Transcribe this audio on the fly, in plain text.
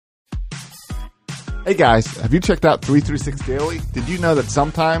Hey guys, have you checked out 336 Daily? Did you know that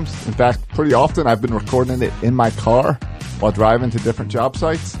sometimes, in fact pretty often, I've been recording it in my car while driving to different job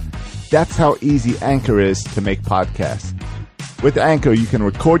sites? That's how easy Anchor is to make podcasts. With Anchor, you can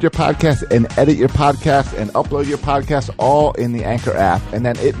record your podcast and edit your podcast and upload your podcast all in the Anchor app, and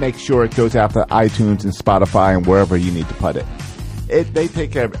then it makes sure it goes out to iTunes and Spotify and wherever you need to put it. They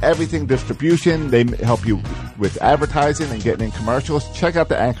take care of everything distribution. They help you with advertising and getting in commercials. Check out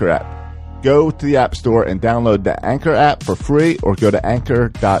the Anchor app. Go to the App Store and download the Anchor app for free, or go to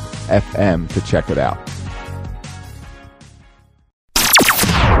anchor.fm to check it out.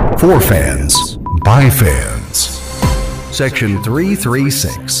 For fans, by fans. Section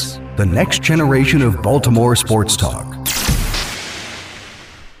 336, the next generation of Baltimore sports talk.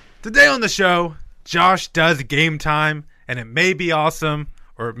 Today on the show, Josh does Game Time, and it may be awesome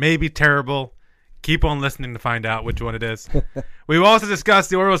or it may be terrible. Keep on listening to find out which one it is. We will also discuss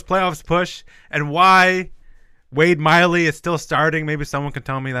the Orioles playoffs push and why Wade Miley is still starting. Maybe someone can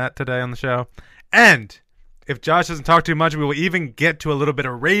tell me that today on the show. And if Josh doesn't talk too much, we will even get to a little bit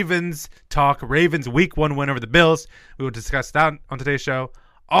of Ravens talk. Ravens week 1 win over the Bills. We will discuss that on today's show.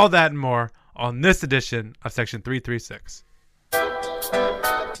 All that and more on this edition of Section 336.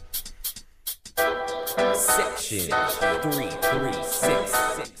 Section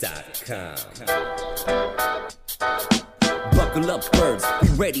 336.com. Buckle up, birds, be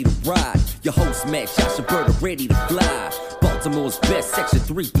ready to ride. Your host, Matt Joshua Bird, are ready to fly. Baltimore's best, Section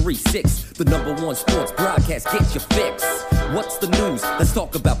 336, the #1 sports broadcast. Get your fix. What's the news? Let's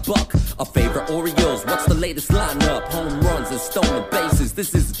talk about Buck, our favorite Orioles. What's the latest lineup? Home runs and stolen bases.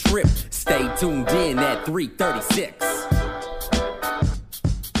 This is a trip. Stay tuned in at 336.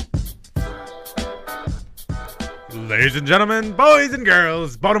 Ladies and gentlemen, boys and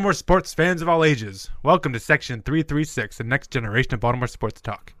girls, Baltimore sports fans of all ages, welcome to Section 336, the next generation of Baltimore sports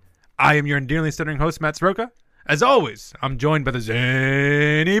talk. I am your endearingly stuttering host, Matt Soroka. As always, I'm joined by the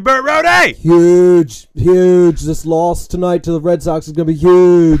zany Burt Rohde. Huge. This loss tonight to the Red Sox is going to be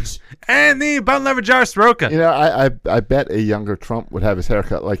huge. And the bun lever jar Soroka. You know, I bet a younger Trump would have his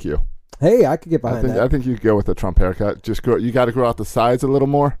haircut like you. Hey, I could get behind that. I think you could go with the Trump haircut. You got to grow out the sides a little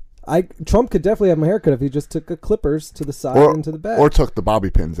more. Trump could definitely have my haircut if he just took clippers to the side and to the back. Or took the bobby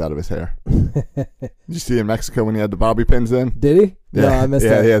pins out of his hair. Did you see in Mexico when he had the bobby pins in? Did he? Yeah. No, I missed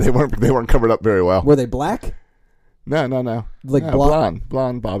that. Yeah, they weren't covered up very well. Were they black? No. Like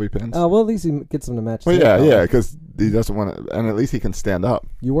blonde bobby pins. Oh, well, at least he gets them to match. Well, yeah, because he doesn't want to, and at least he can stand up.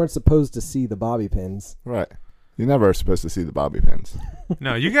 You weren't supposed to see the bobby pins. Right. You never are supposed to see the bobby pins.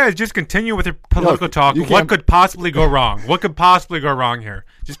 No, you guys just continue with your political talk. You what could possibly go wrong? What could possibly go wrong here?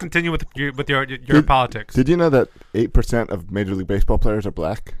 Just continue with your politics. Did you know that 8% of Major League Baseball players are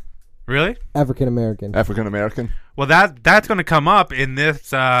black? Really? African American. Well, that's going to come up in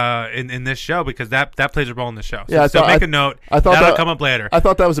this in this show because that plays a role in the show. So, Yeah, so make a note. That'll come up later. I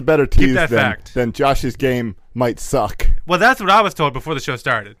thought that was a better tease that fact. than Josh's game might suck. Well, that's what I was told before the show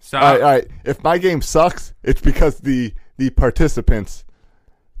started. So All right. If my game sucks, it's because the participants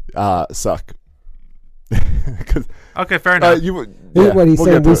suck. Okay, fair enough. What he's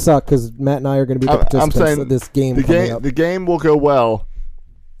saying, we suck because Matt and I are going to be the participants of this game. The game will go well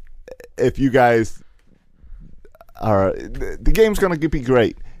if you guys are. The game's going to be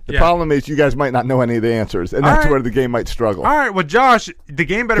great. The problem is you guys might not know any of the answers, and that's where the game might struggle. All right, well, Josh, the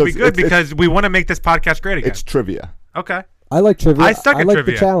game better be good because we want to make this podcast great again. It's trivia. Okay. I like trivia. I suck at like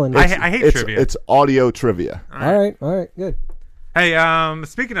trivia. The challenge. I hate trivia. It's audio trivia. All right, good. Hey,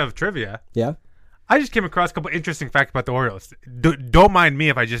 speaking of trivia, yeah, I just came across a couple interesting facts about the Orioles. Don't mind me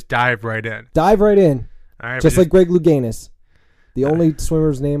if I just dive right in. Dive right in. All right, just like Greg Louganis, the only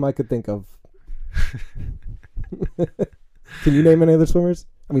swimmer's name I could think of. Can you name any other swimmers?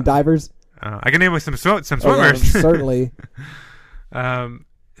 I mean, divers. I can name some swimmers. Certainly.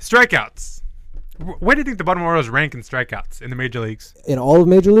 Strikeouts. Where do you think the Baltimore Orioles rank in strikeouts in the major leagues? In all of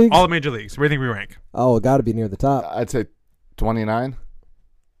major leagues? All of major leagues. Where do you think we rank? Oh, it got to be near the top. I'd say 29.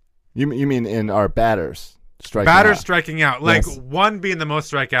 You mean in our batters striking batters out? Striking out. Like Yes. 1 being the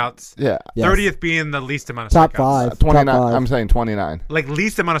most strikeouts. Yeah. Yes. 30th being the least amount of Top strikeouts. 5. 29. Top 5. I'm saying 29. Like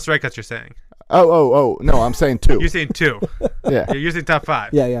least amount of strikeouts you're saying. Oh. No, I'm saying 2. You're saying 2. Yeah. You're saying top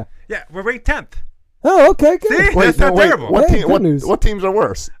 5. Yeah. Yeah, we're ranked 10th. Oh, okay, good. See? That's not terrible. What, news. what teams are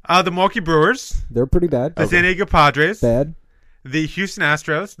worse? The Milwaukee Brewers. They're pretty bad. The San Diego Padres. Bad. The Houston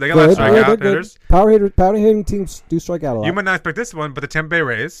Astros. They got a lot of Good. strikeout They're good. hitters. Power hitting teams do strike out a lot. You might not expect this one, but the Tampa Bay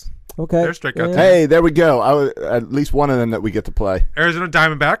Rays. Okay. They're strikeout team. Hey, there we go. At least one of them that we get to play. Arizona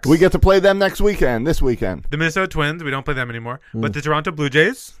Diamondbacks. We get to play them this weekend. The Minnesota Twins. We don't play them anymore. But the Toronto Blue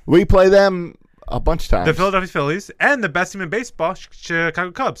Jays. We play them a bunch of times. The Philadelphia Phillies and the best team in baseball,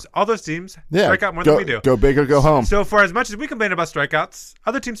 Chicago Cubs. All those teams strike out more than we do. Go big or go home. So for as much as we complain about strikeouts,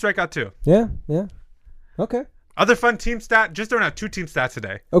 other teams strike out too. Yeah. Okay. Other fun team stat, just throwing out 2 team stats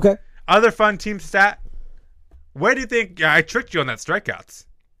today. Okay. Other fun team stat, where do you think I tricked you on that strikeouts?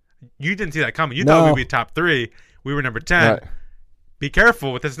 You didn't see that coming. You thought we'd be top 3. We were number 10. Right. Be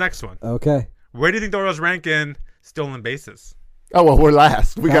careful with this next one. Okay. Where do you think the Orioles rank in stolen bases? Oh well, we're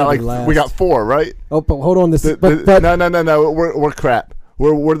last. We got 4, right? Oh, but hold on. No. We're crap.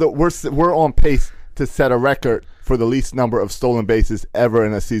 We're on pace to set a record for the least number of stolen bases ever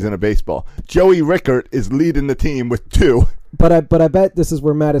in a season of baseball. Joey Rickert is leading the team with 2. But I bet this is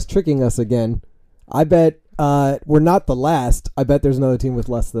where Matt is tricking us again. I bet we're not the last. I bet there's another team with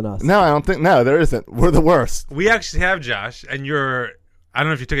less than us. No, I don't think. No, there isn't. We're the worst. We actually have, Josh, and I don't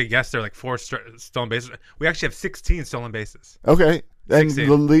know if you took a guess there, like 4 stolen bases. We actually have 16 stolen bases. Okay. And 16.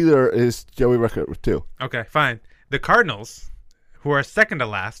 the leader is Joey Rickert with 2. Okay, fine. The Cardinals, who are second to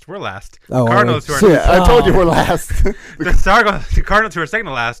last, we're last. Oh, Cardinals, who are shit. I told you we're last. the Cardinals, who are second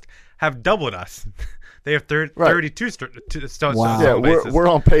to last, have doubled us. They have 32 stolen Wow. Yeah, bases. we're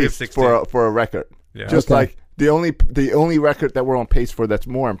on We have pace 16. for a record. Yeah. Just Okay. like the only record that we're on pace for that's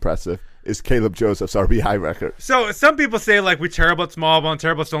more impressive is Caleb Joseph's RBI record. So some people say like we're terrible at small ball and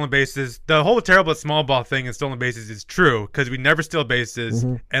terrible at stolen bases. The whole terrible at small ball thing and stolen bases is true because we never steal bases.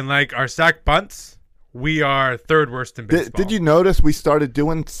 And like our sack bunts, we are 3rd worst in baseball. Did you notice we started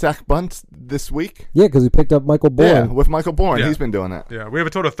doing sack bunts this week? Yeah, because we picked up Michael Bourne. Yeah, with Michael Bourne. Yeah. He's been doing that. Yeah, we have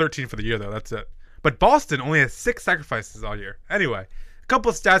a total of 13 for the year though. That's it. But Boston only has 6 sacrifices all year. Anyway, a couple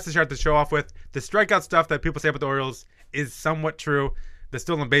of stats to start the show off with. The strikeout stuff that people say about the Orioles is somewhat true. The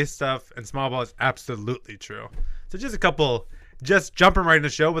stolen base stuff and small ball is absolutely true. So just jumping right in the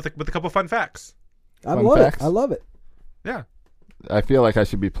show with a couple fun facts. I Fun love facts. it. I love it. Yeah. I feel like I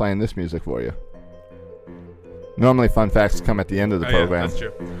should be playing this music for you. Normally, fun facts come at the end of the Oh, yeah, program. that's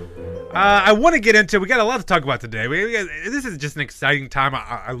true. I want to get into. We got a lot to talk about today. This is just an exciting time.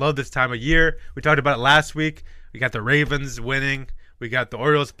 I love this time of year. We talked about it last week. We got the Ravens winning. We got the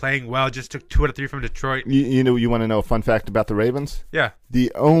Orioles playing well. Just took 2 out of 3 from Detroit. You want to know a fun fact about the Ravens? Yeah.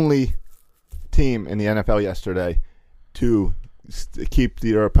 The only team in the NFL yesterday to keep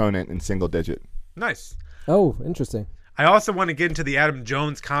their opponent in single digit. Nice. Oh, interesting. I also want to get into the Adam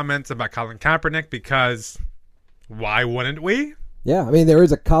Jones comments about Colin Kaepernick because why wouldn't we? Yeah, I mean, there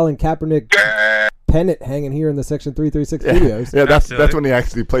is a Colin Kaepernick pennant hanging here in the Section 336 studios. Yeah, that's Absolutely. when he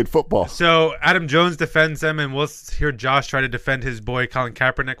actually played football. So Adam Jones defends him, and we'll hear Josh try to defend his boy Colin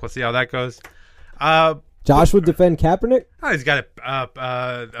Kaepernick. We'll see how that goes. Josh would defend Kaepernick? He's got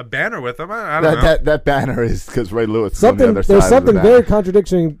a banner with him. I don't know. That banner is because Ray Lewis is on the other side There's of the something banner. very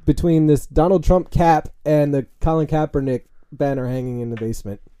contradictory between this Donald Trump cap and the Colin Kaepernick banner hanging in the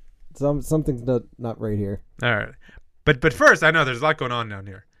basement. Something's not right here. All right. But first, I know there's a lot going on down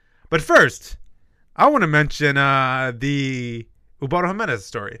here. But first, I want to mention the Ubaldo Jimenez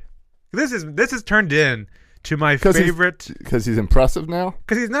story. This is turned in to my favorite because he's impressive now.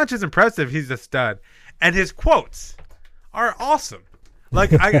 because he's not just impressive, he's a stud, and his quotes are awesome.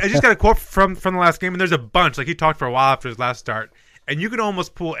 Like I just got a quote from the last game, and there's a bunch. Like he talked for a while after his last start, and you can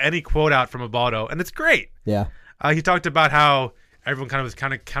almost pull any quote out from Ubaldo, and it's great. Yeah. He talked about how everyone was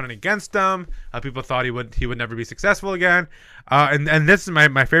counting against him. People thought he would never be successful again. And this is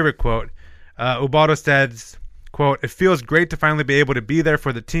my favorite quote. Ubaldo says, quote, "It feels great to finally be able to be there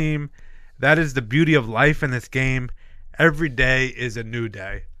for the team. That is the beauty of life in this game. Every day is a new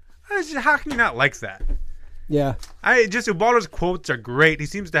day." How can you not like that? Yeah. Ubaldo's quotes are great. He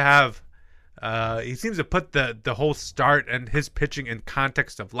seems to have, he seems to put the whole start and his pitching in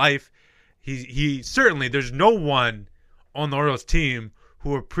context of life. He certainly, there's no one on the Orioles team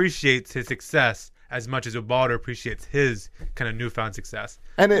who appreciates his success as much as Ubaldo appreciates his kind of newfound success.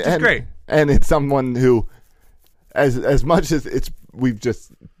 And Which is great. And it's someone who, as much as we've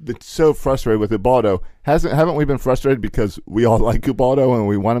just been so frustrated with Ubaldo, haven't we been frustrated because we all like Ubaldo and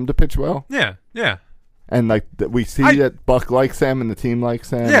we want him to pitch well? Yeah. And like we see that Buck likes him and the team likes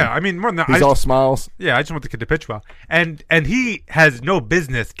him. Yeah, I mean more than that. He's all smiles. Yeah, I just want the kid to pitch well, and he has no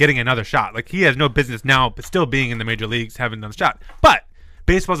business getting another shot. Like he has no business now, still being in the major leagues, having another shot. But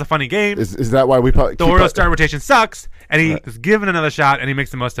baseball's a funny game. Is that why we The Orioles star rotation sucks, and he is given another shot, and he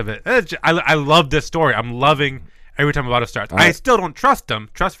makes the most of it. I love this story. I'm loving every time Ubaldo starts. I still don't trust him.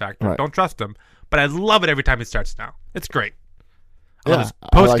 Trust factor. Right. Don't trust him, but I love it every time he starts now. It's great. I Yeah, love his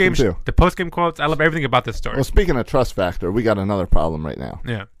I like post-game, him too. the post-game quotes. I love everything about this story. Well, speaking of trust factor, we got another problem right now.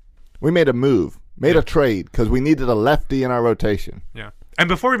 Yeah. We made a move, a trade because we needed a lefty in our rotation. Yeah. And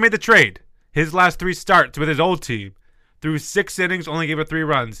before we made the trade, his last 3 starts with his old team, threw 6 innings, only gave up 3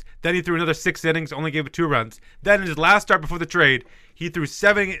 runs. Then he threw another 6 innings, only gave up 2 runs. Then in his last start before the trade, he threw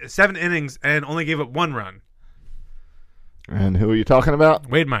 7 innings and only gave up 1 run. And who are you talking about?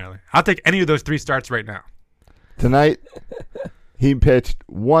 Wade Miley. I'll take any of those 3 starts right now. Tonight, he pitched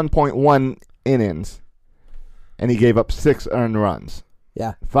 1.1 innings, and he gave up 6 earned runs.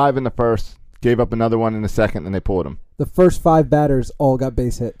 Yeah. 5 in the first, gave up another 1 in the second, and they pulled him. The first 5 batters all got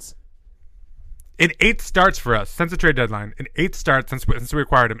base hits. In 8 starts for us, since the trade deadline, in 8 starts, since we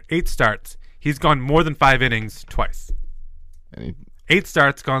acquired him, 8 starts, he's gone more than 5 innings twice. And 8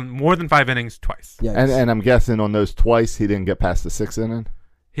 starts, gone more than 5 innings twice. Yeah. and I'm guessing on those twice, he didn't get past the 6th inning.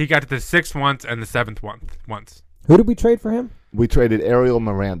 He got to the 6th once and the 7th once. Who did we trade for him? We traded Ariel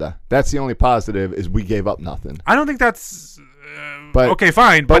Miranda. That's the only positive is we gave up nothing. I don't think that's But okay.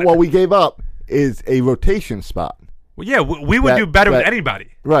 Fine, But what we gave up is a rotation spot. well, yeah, we would that- do better with that- anybody.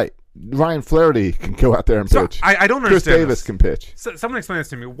 Right. Ryan Flaherty can go out there and So pitch. I don't Chris understand. Davis this. can pitch. So, someone explain this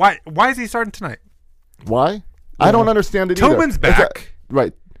to me. Why is he starting tonight? Why? I don't understand it either. Tillman's It's a- back.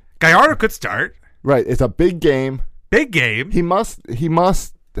 right. Gallardo could start. Right. It's a big game. Big game. He must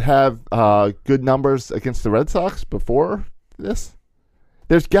have good numbers against the Red Sox before this.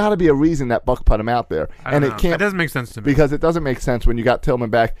 There's got to be a reason that Buck put him out there, I don't and know. it can't It doesn't make sense to me. because it doesn't make sense when you got Tillman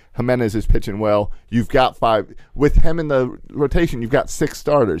back. Jimenez is pitching well. You've got 5 with him in the rotation. You've got 6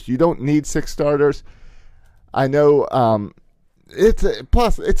 starters. You don't need 6 starters. I know.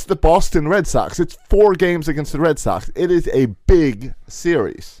 Plus it's the Boston Red Sox. It's 4 games against the Red Sox. It is a big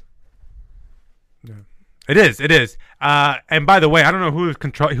series. It is. And by the way, I don't know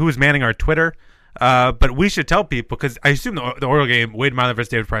who is manning our Twitter, but we should tell people because I assume the Oriole game, Wade Miley versus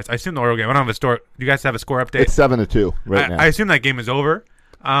David Price. I assume the Oriole game. I don't have a score. Do you guys have a score update? It's 7-2 right now. I assume that game is over.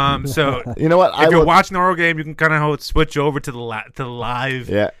 So you know what? if you're watching the Oriole game, you can kind of switch over to the live.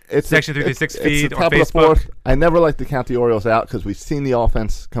 Yeah, it's Section 336 feed it's the on top of the Facebook. 4th. I never like to count the Orioles out because we've seen the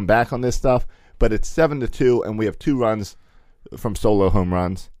offense come back on this stuff. But it's 7-2, and we have 2 runs from solo home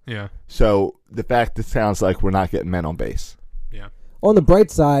runs. Yeah. So the fact it sounds like we're not getting men on base. Yeah. On the bright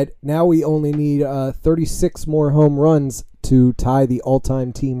side, now we only need 36 more home runs to tie the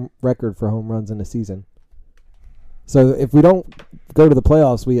all-time team record for home runs in a season. So if we don't go to the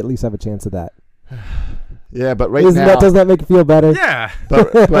playoffs, we at least have a chance of that. Yeah, but right Doesn't now, that make you feel better? Yeah.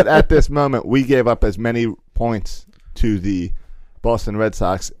 but at this moment, we gave up as many points to the Boston Red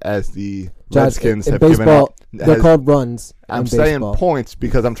Sox as the Josh, Redskins in have baseball, given up. they're called runs. I'm in saying baseball. points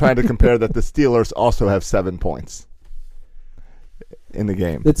because I'm trying to compare that the Steelers also have 7 points in the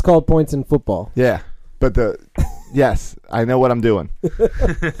game. It's called points in football. Yeah, but yes, I know what I'm doing.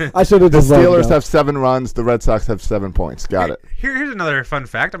 I should have The just let it Steelers go. have 7 runs. The Red Sox have 7 points. Got it. Here's another fun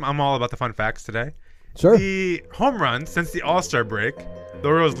fact. I'm all about the fun facts today. Sure. The home runs since the All-Star break, the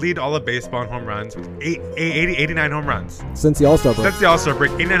Orioles lead all of baseball in home runs with 89 home runs. Since the All-Star break. Since the All-Star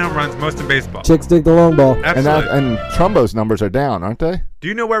break, 89 home runs, most in baseball. Chicks dig the long ball. Absolutely. And Trumbo's numbers are down, aren't they? Do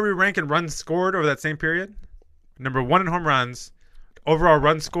you know where we rank in runs scored over that same period? Number 1 in home runs. Overall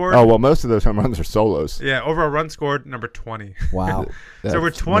runs scored. Oh well, most of those home runs are solos. Yeah, overall runs scored, number 20. Wow. So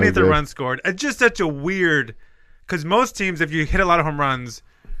we're That's 20th no in good. runs scored. It's just such a weird, because most teams, if you hit a lot of home runs,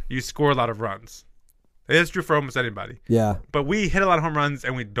 you score a lot of runs. It's true for almost anybody. Yeah. But we hit a lot of home runs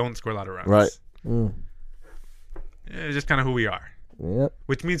and we don't score a lot of runs. Right. It's just kind of who we are. Yep.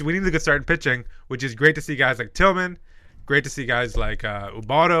 Which means we need to get started pitching, which is great to see guys like Tillman, great to see guys like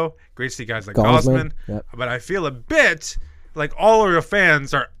Ubaldo, great to see guys like Gosman. Gosman. Yep. But I feel a bit like all of your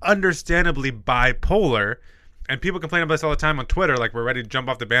fans are understandably bipolar, and people complain about this all the time on Twitter, like we're ready to jump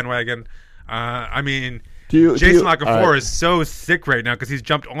off the bandwagon. I mean, Jason Lockefour is so sick right now because he's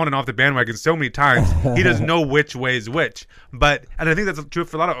jumped on and off the bandwagon so many times. He doesn't know which way is which. And I think that's true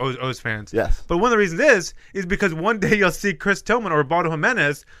for a lot of O's fans. Yes. But one of the reasons is because one day you'll see Chris Tillman or Ubaldo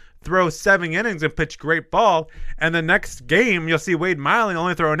Jimenez throw 7 innings and pitch great ball, and the next game you'll see Wade Miley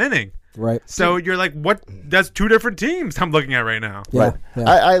only throw an inning. Right. So you're like, what? That's 2 different teams I'm looking at right now. Yeah. Right. Yeah.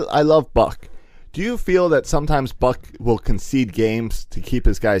 I love Buck. Do you feel that sometimes Buck will concede games to keep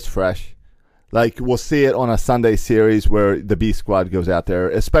his guys fresh? Like we'll see it on a Sunday series where the B squad goes out there,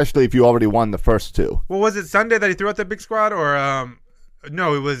 especially if you already won the first 2. Well, was it Sunday that he threw out the big squad, or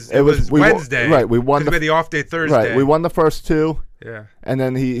no? It was we won- Wednesday. right, we won 'cause the- we had the off day Thursday. Right. We won the first 2. Yeah. And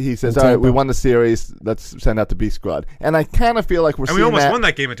then he says, In all right, we Tampa. won the series. Let's send out the B squad. And I kind of feel like we're And we seeing almost that. won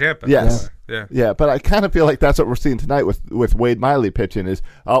that game in Tampa. Yes. Yeah. Yeah, but I kind of feel like that's what we're seeing tonight with Wade Miley pitching is,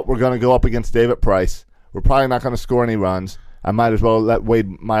 we're going to go up against David Price. We're probably not going to score any runs. I might as well let Wade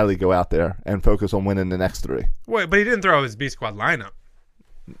Miley go out there and focus on winning the next 3. Wait, but he didn't throw his B squad lineup.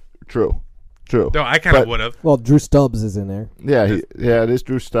 True. True. No, I kind of But- would have. Well, Drew Stubbs is in there, Yeah, it is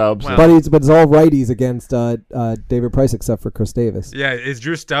Drew Stubbs. Well- but it's all righties against David Price except for Chris Davis. Yeah, is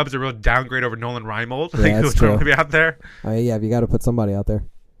Drew Stubbs a real downgrade over Nolan Reimold? Yeah, that's who's going to true. be out there? Yeah, you got to put somebody out there,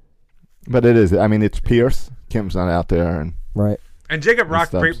 But it is. I mean, it's Pierce. Kim's not out there, and right? And Jacob Rock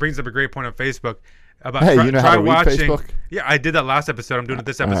Stubbs. brings up a great point on Facebook about Hey, try, you know try how to read watching. Facebook? Yeah, I did that last episode. I'm doing it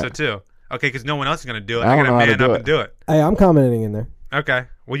this All episode right. too. Okay, because no one else is going to do it. I I don't got know to how to man do up it. and do it. Hey, I'm commenting in there. Okay.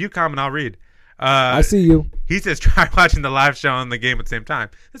 Well, you comment, I'll read. I see you. He says try watching the live show and the game at the same time.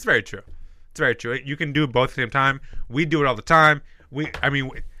 That's very true. It's very true. You can do both at the same time. We do it all the time. We have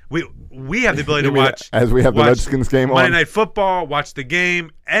the ability to You mean watch as we have the watch Redskins game Monday on? Night Football, watch the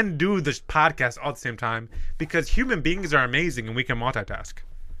game, and do this podcast all at the same time because human beings are amazing and we can multitask.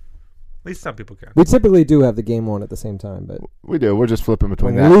 At least some people can. We typically do have the game on at the same time, but We do. We're just flipping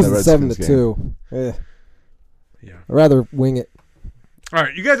between when that we and lose the at Redskins 7-2, Yeah. I'd rather wing it. All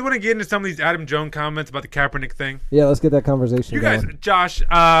right, you guys want to get into some of these Adam Jones comments about the Kaepernick thing? Yeah, let's get that conversation You guys, going. Josh,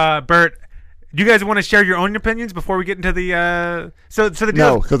 Bert, do you guys want to share your own opinions before we get into the so the deal?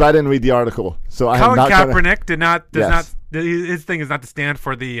 No, because I didn't read the article, so I am Colin not gonna. Kaepernick does not Yes. his thing is not to stand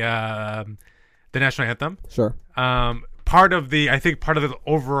for the national anthem. Sure. Part of the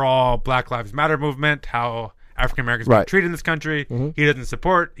overall Black Lives Matter movement, how African Americans are Right. treated in this country, he doesn't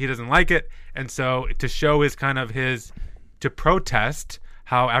support, he doesn't like it, and so to show his to protest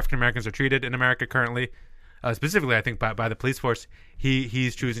how African Americans are treated in America currently, specifically I think by the police force,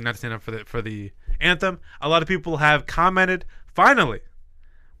 he's choosing not to stand up for the anthem. A lot of people have commented, finally.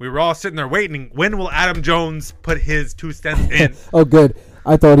 We were all sitting there waiting. When will Adam Jones put his 2 cents in? Oh, good.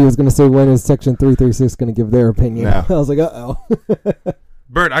 I thought he was going to say when is Section 336 going to give their opinion. No. I was like, uh-oh.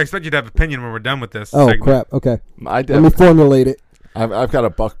 Bert, I expect you to have opinion when we're done with this. Oh, segment. crap. Okay. I Let me did. formulate it. I've got a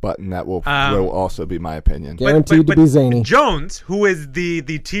buck button that will also be my opinion. Yeah. Guaranteed to be zany. Jones, who is the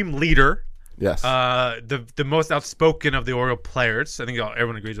team leader, Yes. the most outspoken of the Oriole players, I think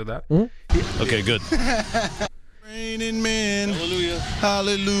everyone agrees with that. Okay, good. Raining men. Hallelujah.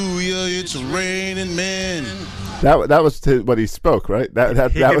 Hallelujah. It's raining men. that was what he spoke, right?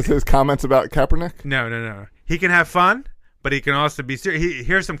 That was his comments about Kaepernick. No. He can have fun, but he can also be serious.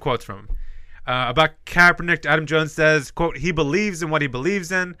 Here's some quotes from him. About Kaepernick, Adam Jones says, quote, he believes in what he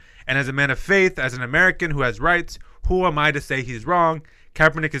believes in, and as a man of faith, as an American who has rights, who am I to say he's wrong?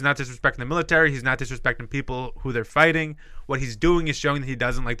 Kaepernick is not disrespecting the military. He's not disrespecting people who they're fighting. What he's doing is showing that he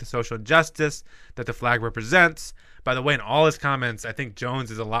doesn't like the social injustice that the flag represents. By the way, in all his comments, I think Jones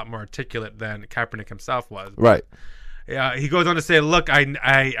is a lot more articulate than Kaepernick himself was. Right. He goes on to say, look,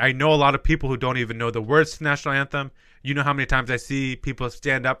 I know a lot of people who don't even know the words to the national anthem. You know how many times I see people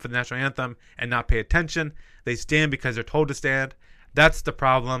stand up for the national anthem and not pay attention. They stand because they're told to stand. That's the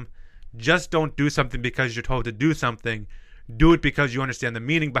problem. Just don't do something because you're told to do something. Do it because you understand the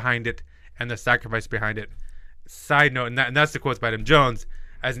meaning behind it and the sacrifice behind it. Side note, and that's the quotes by Adam Jones.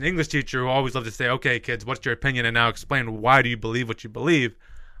 As an English teacher who always loves to say, okay, kids, what's your opinion? And now explain why do you believe what you believe.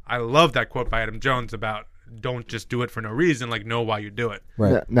 I love that quote by Adam Jones about don't just do it for no reason, like know why you do it.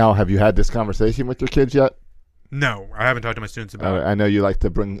 Right. Yeah, now, have you had this conversation with your kids yet? No, I haven't talked to my students about it. I know you like to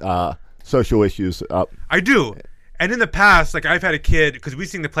bring social issues up. I do. And in the past, like I've had a kid, because we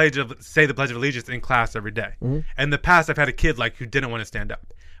sing the Pledge of Allegiance in class every day. And in the past, I've had a kid like who didn't want to stand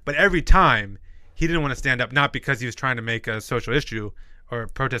up. But every time, he didn't want to stand up, not because he was trying to make a social issue or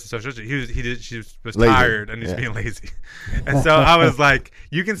protest a social issue. She was Lazy. tired and he's being lazy. And so I was like,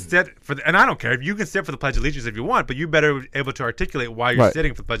 you can sit for, and I don't care if you can sit for the Pledge of Allegiance if you want, but you better be able to articulate why you're Right.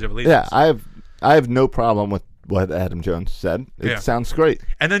 sitting for the Pledge of Allegiance. Yeah, I have no problem with what Adam Jones said. It Yeah. sounds great.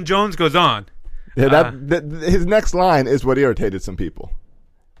 And then Jones goes on. Yeah, his next line is what irritated some people.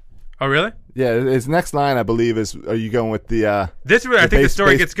 Oh, really? Yeah, his next line, I believe, is, are you going with the... This is where I think the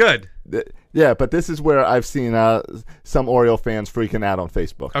story gets good. Yeah, but this is where I've seen some Oriole fans freaking out on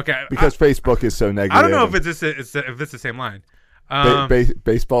Facebook. Okay, Because Facebook is so negative. I don't know if it's the same line.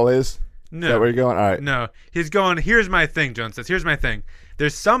 Baseball is? No. Is that where you're going? All right. No. He's going, here's my thing, Jones says. Here's my thing.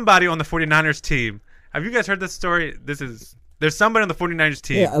 There's somebody on the 49ers team. Have you guys heard this story? There's somebody on the 49ers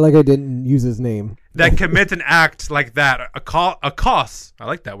team Yeah, like I didn't use his name. that commits an act like that. A cost. I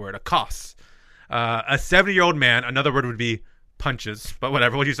like that word. A cost. A 70-year-old man. Another word would be punches, but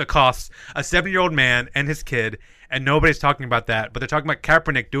whatever. We'll use a cost. A 70-year-old man and his kid, and nobody's talking about that. But they're talking about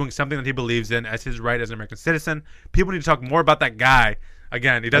Kaepernick doing something that he believes in as his right as an American citizen. People need to talk more about that guy.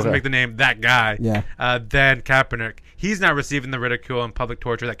 Again, he doesn't Okay. make the name that guy Yeah. than Kaepernick. He's not receiving the ridicule and public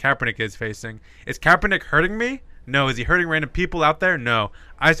torture that Kaepernick is facing. Is Kaepernick hurting me? No. Is he hurting random people out there? No.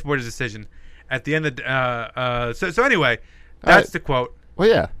 I support his decision. At the end of so anyway, that's right. the quote. Well,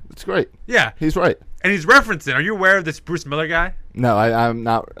 yeah, it's great. Yeah. He's right. And he's referencing. Are you aware of this Bruce Miller guy? No, I'm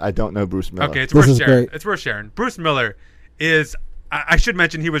not. I don't know Bruce Miller. Okay, it's This worth is sharing. great. It's worth sharing. Bruce Miller is. I should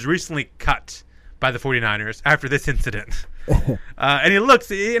mention he was recently cut by the 49ers after this incident.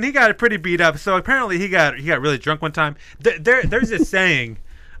 And he got pretty beat up. So apparently he got really drunk one time. There's this saying.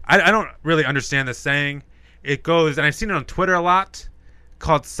 I don't really understand this saying. It goes, and I've seen it on Twitter a lot,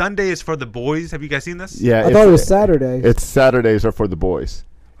 called "Sunday is for the boys." Have you guys seen this? Yeah, I thought it was Saturday. It's Saturdays are for the boys.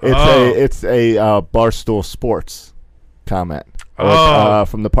 It's a Barstool Sports comment.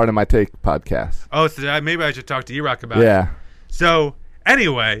 From the Part of My Take podcast. Oh, so maybe I should talk to E-Rock about it. Yeah. So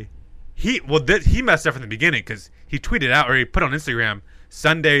anyway, he messed up from the beginning because he tweeted out or he put on Instagram,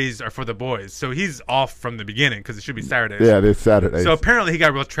 "Sundays are for the boys." So he's off from the beginning because it should be Saturdays. Yeah, it is Saturdays. So apparently he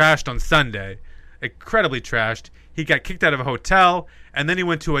got real trashed on Sunday, incredibly trashed. He got kicked out of a hotel, and then he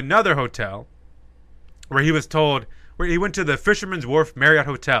went to another hotel where he went to the Fisherman's Wharf Marriott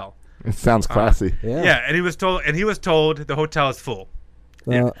Hotel. It sounds classy. Yeah, and he was told the hotel is full.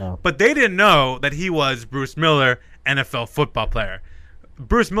 Uh-oh. But they didn't know that he was Bruce Miller, NFL football player.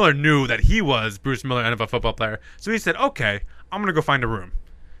 Bruce Miller knew that he was Bruce Miller, NFL football player. So he said, "Okay, I'm gonna go find a room."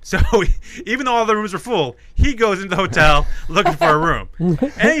 So even though all the rooms are full, he goes into the hotel looking for a room,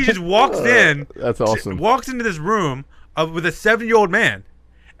 and he just walks in. That's awesome. Walks into this room with a 7-year-old man,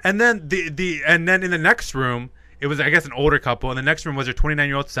 and then and then in the next room, it was, I guess, an older couple. In the next room was their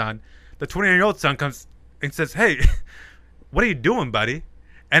 29-year-old son. The 29-year-old son comes and says, "Hey, what are you doing, buddy?"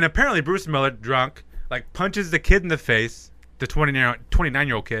 And apparently Bruce Miller, drunk, like punches the kid in the face, the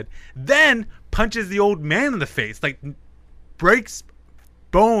 29-year-old kid, then punches the old man in the face, like breaks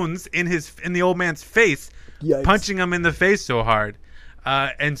bones in the old man's face, Yikes. punching him in the face so hard.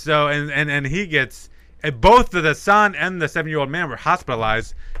 And he gets, both the son and the 7-year-old man were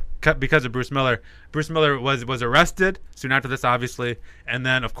hospitalized because of Bruce Miller. Bruce Miller was arrested soon after this, obviously, and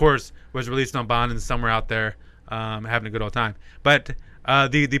then, of course, was released on bond and somewhere out there having a good old time. But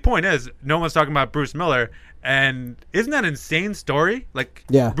the point is, no one's talking about Bruce Miller, and isn't that an insane story? Like,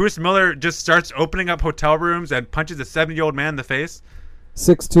 Yeah. Bruce Miller just starts opening up hotel rooms and punches a 7-year-old man in the face.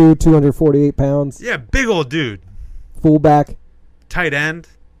 6'2", 248 pounds. Yeah, big old dude. Fullback. Tight end.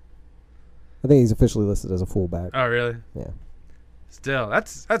 I think he's officially listed as a fullback. Oh, really? Yeah. Still,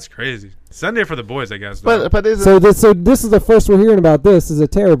 that's crazy. Sunday for the boys, I guess. though. But is So this is the first we're hearing about this. This is a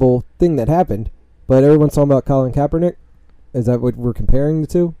terrible thing that happened. But everyone's talking about Colin Kaepernick. Is that what we're comparing the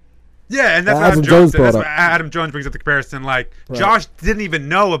two? Yeah, and that's what Adam Adam Jones Jones said. brought That's up. what Adam Jones brings up the comparison. Like, Right. Josh didn't even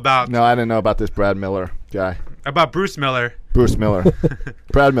know about No, I didn't know about this Brad Miller guy. Bruce Miller. Bruce Miller.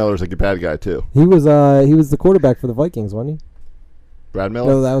 Brad Miller's a bad guy too. He was the quarterback for the Vikings, wasn't he? Brad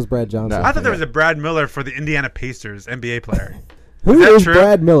Miller. No, that was Brad Johnson. No. I thought there was a Brad Miller for the Indiana Pacers NBA player. Who that is true?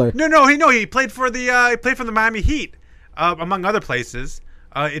 Brad Miller? No, he played for the Miami Heat, among other places,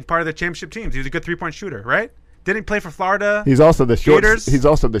 in part of the championship teams. He was a good 3-point shooter, right? Didn't he play for Florida? He's also the Gators? He's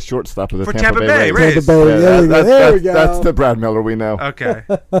also the shortstop of the For Tampa Tampa Bay Bay Rays. Rays. Tampa Bay, Yeah, there we go. that's the Brad Miller we know. Okay.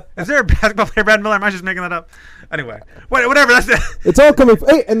 Is there a basketball player, Brad Miller? Am I just making that up? Anyway, whatever. That's it. It's all coming.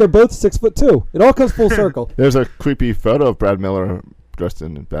 Hey, and they're both 6'2". It all comes full circle. There's a creepy photo of Brad Miller dressed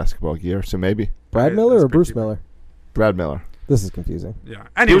in basketball gear, so maybe Brad Right, Miller that's or Bruce pretty Miller? Brad Miller. This is confusing. Yeah.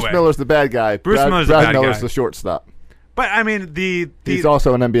 Anyway, Bruce Miller's the bad guy. Bruce Miller's the Brad bad Miller's guy. the shortstop. but I mean He's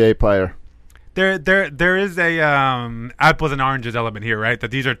also an NBA player. there is a apples and oranges element here, right?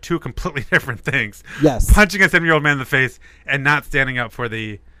 That these are two completely different things. Yes. Punching a 7-year-old man in the face and not standing up for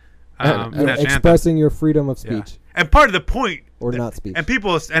the And national anthem. Expressing your freedom of Yeah. speech And part of the point, or not speech.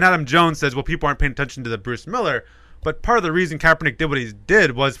 and Adam Jones says, well, people aren't paying attention to the Bruce Miller, but part of the reason Kaepernick did what he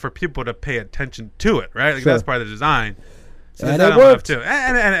did was for people to pay attention to it, right? Like Sure. that's part of the design. So And there's it that element worked. too,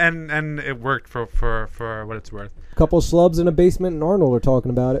 and it worked for what it's worth. A couple schlubs in a basement in Arnold are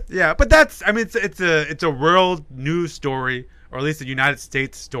talking about it. Yeah, but that's, I mean, it's a world news story, or at least a United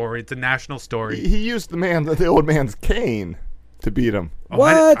States story. It's a national story. He used the old man's cane to beat him. Oh,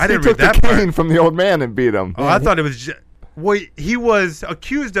 What? I He didn't took read the that cane part. from the old man and beat him. Oh, I thought it was. He was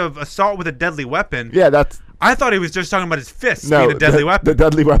accused of assault with a deadly weapon. Yeah, that's I thought he was just talking about his fist no. being a deadly the, weapon. The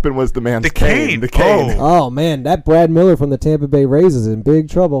deadly weapon was the man's The cane. The cane. Oh. Oh man, that Brad Miller from the Tampa Bay Rays is in big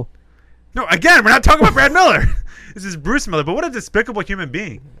trouble. No, again, we're not talking about Brad Miller. This is Bruce Miller, but what a despicable human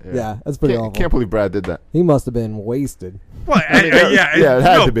being. Yeah, that's pretty awful. Can't believe Brad did that. He must have been wasted. Well, yeah, it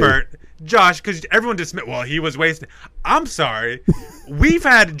had to be. Bert, Josh, because everyone dismissed. Well, he was wasted. I'm sorry. We've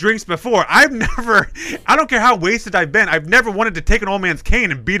had drinks before. I don't care how wasted I've been. I've never wanted to take an old man's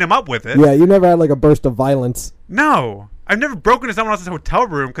cane and beat him up with it. Yeah, you never had like a burst of violence. No. I've never broken into someone else's hotel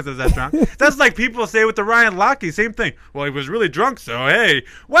room because I was that drunk. That's like people say with the Ryan Lochte, same thing. Well, he was really drunk, so hey,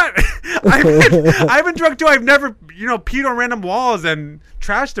 what? I've been drunk too. I've never, peed on random walls and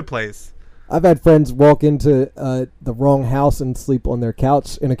trashed a place. I've had friends walk into the wrong house and sleep on their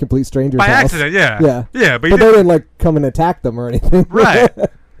couch in a complete stranger's By house. accident, yeah. Yeah. Yeah, but But they didn't like come and attack them or anything. Right.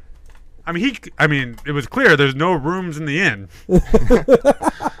 I mean, it was clear there's no rooms in the inn.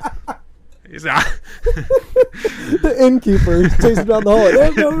 He's The innkeeper is chasing down the hall.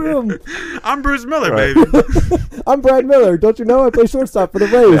 There's no room. I'm Bruce Miller, Right. baby. I'm Brad Miller. Don't you know I play shortstop for the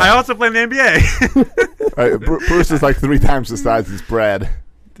Rays? I also play in the NBA. Right, Bruce is like 3 times the size as Brad.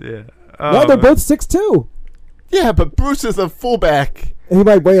 Yeah. No, they're both 6'2". Yeah, but Bruce is a fullback, He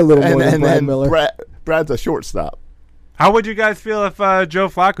might weigh a little more than and Brad Miller. Brad's a shortstop. How would you guys feel if Joe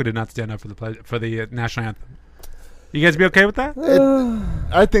Flacco did not stand up for the national anthem? You guys be okay with that?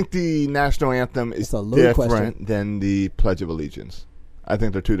 I think the national anthem is It's a loaded different question. than the Pledge of Allegiance. I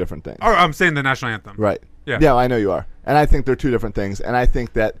think they're 2 different things. Or I'm saying the national anthem. Right. Yeah. I know you are. And I think they're 2 different things. And I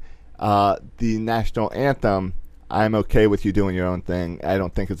think that the national anthem, I'm okay with you doing your own thing. I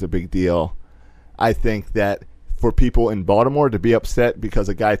don't think it's a big deal. I think that for people in Baltimore to be upset because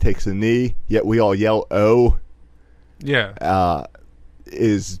a guy takes a knee, yet we all yell, "Oh," Yeah.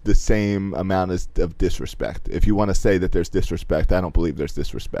 is the same amount of disrespect. If you want to say that there's disrespect, I don't believe there's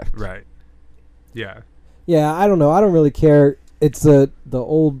disrespect. Right. Yeah. Yeah, I don't know. I don't really care. It's the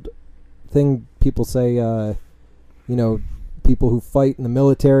old thing people say, people who fight in the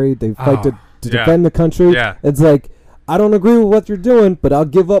military, they fight to yeah. defend the country. Yeah. It's like, I don't agree with what you're doing, but I'll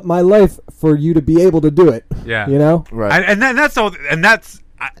give up my life for you to be able to do it. Yeah. You know? Right. And that's all. And that's.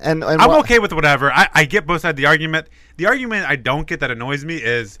 And I'm okay with whatever. I get both sides of the argument. The argument I don't get that annoys me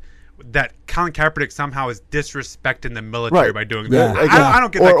is that Colin Kaepernick somehow is disrespecting the military Right. by doing Yeah. that. I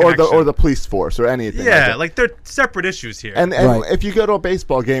don't get that or connection. the police force or anything. yeah, that. like they're separate issues here. And Right. if you go to a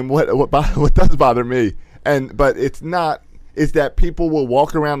baseball game, what does bother me, but it's not, is that people will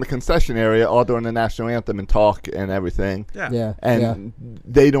walk around the concession area all during the national anthem and talk and everything. yeah. Yeah. And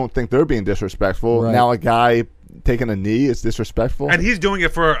they don't think they're being disrespectful. Right. Now a guy taking a knee is disrespectful. And he's doing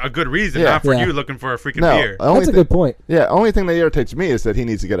it for a good reason, Yeah. not for Yeah. you looking for a freaking no, beer. That's a good point. Yeah, only thing that irritates me is that he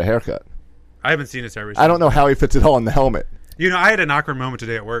needs to get a haircut. I haven't seen his hair I don't know how he fits it all in the helmet. I had an awkward moment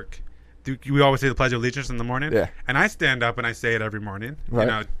today at work. We always say the Pledge of Allegiance in the morning. Yeah. And I stand up and I say it every morning.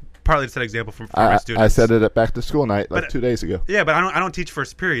 Right. Partly to set example for my students. I said it at back to school night like But- 2 days ago. Yeah, but I don't teach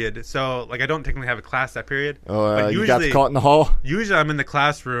first period, so I don't technically have a class that period. Oh, but you got caught in the hall? Usually I'm in the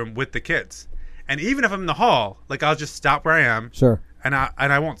classroom with the kids, and even if I'm in the hall, I'll just stop where I am, Sure. and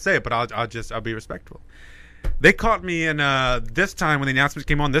I won't say it, but I'll be respectful. They caught me in this time when the announcements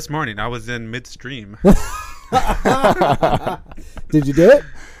came on this morning. I was in midstream. Did you do it?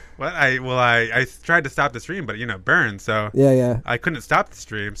 What? I tried to stop the stream, but burned, so Yeah, yeah. I couldn't stop the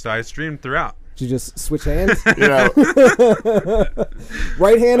stream, so I streamed throughout. Did you just switch hands? You know,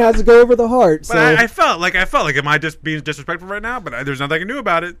 Right hand has to go over the heart. But So I felt like, am I just being disrespectful right now? But there's nothing I can do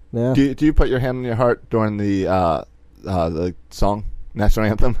about it. yeah. do you put your hand on your heart during the song, national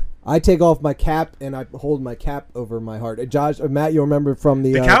anthem? I take off my cap and I hold my cap over my heart. Josh, Matt, you'll remember from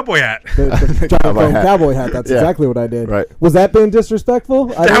the The cowboy hat. the John Cowboy Cone hat. cowboy hat. That's Yeah. exactly what I did. Right. Was that being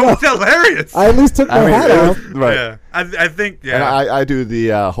disrespectful? I That don't know. was hilarious. I at least took my hat it off. was- right. Yeah, I think. And Yeah, I do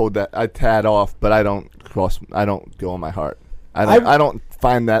the hold that I tad off, but I don't go on my heart. I don't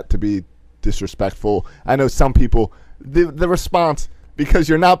find that to be disrespectful. I know some people the response, because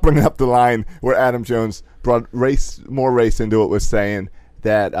you're not bringing up the line where Adam Jones brought more race into it, was saying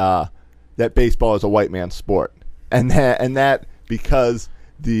that that baseball is a white man's sport, and that because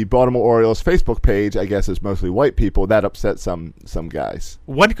the Baltimore Orioles Facebook page, I guess, is mostly white people, that upset some guys,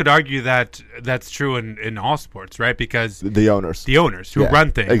 one could argue that that's true in all sports, right? Because the owners. the owners who Yeah,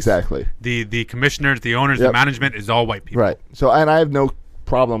 run things, exactly. the commissioners, the owners, the Yep. management is all white people. Right. So, and I have no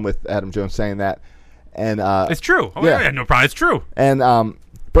problem with Adam Jones saying that. And It's true. Oh, Yeah. yeah, no problem. It's true. and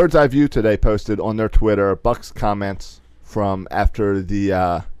Bird's Eye View today posted on their Twitter Buck's comments from after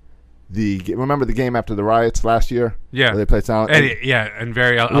remember the game after the riots last year? Yeah. Where they played Silent. And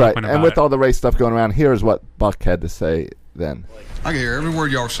very eloquent Right. about And with it. all the race stuff going around, here's what Buck had to say then. I can hear every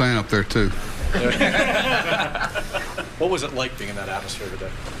word y'all are saying up there, too. What was it like being in that atmosphere today?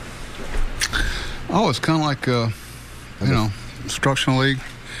 Oh, it's kind of like, instructional league.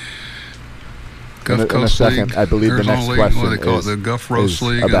 In Gulf a Coast second, League, I believe the Arizona next League, question what do they call is- it? The Gulf Roast is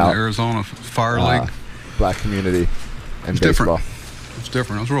League and the about, Arizona Fire League. Black community and It's baseball. different. It's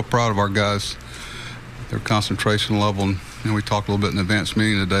different. I was real proud of our guys, their concentration level. And we talked a little bit in the advance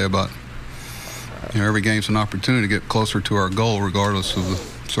meeting today about every game's an opportunity to get closer to our goal, regardless of the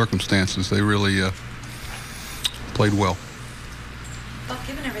circumstances. They really played well. Well,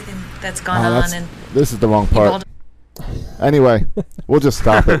 given everything that's gone on, and This is the wrong part. Anyway, we'll just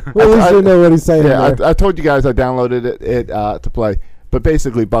stop it. Well, at least we know what he's saying Yeah, there. I told you guys I downloaded it to play. But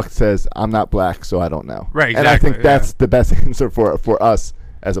basically, Buck says, "I'm not black, so I don't know." Right, And I exactly, think that's the best answer for us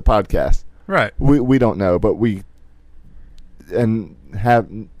as a podcast. Right. We don't know, but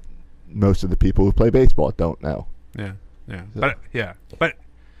most of the people who play baseball don't know. Yeah. But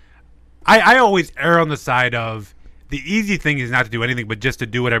I always err on the side of the easy thing is not to do anything, but just to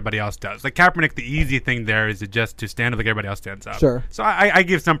do what everybody else does. Like Kaepernick, the easy thing there is to stand up like everybody else stands up. Sure. So I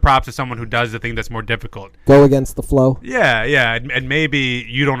give some props to someone who does the thing that's more difficult. Go against the flow. Yeah, and maybe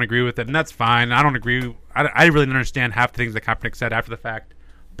you don't agree with it, and that's fine. I don't agree. I really didn't understand half the things that Kaepernick said after the fact,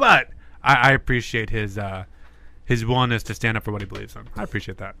 but I appreciate his willingness to stand up for what he believes in. I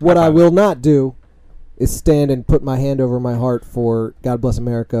appreciate that. What I will not do is stand and put my hand over my heart for God Bless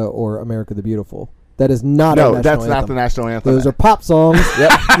America or America the Beautiful. That is not a national anthem. No, that's not the national anthem. Those are pop songs.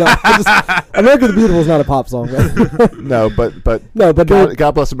 Yep. No, America the Beautiful is not a pop song. Right? No, but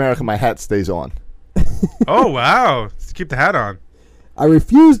God Bless America, my hat stays on. Oh, wow. Let's keep the hat on. I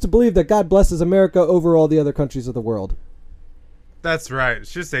refuse to believe that God blesses America over all the other countries of the world. That's right. It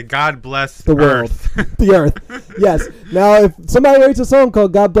should say God bless the Earth. world. The Earth. Yes. Now, if somebody writes a song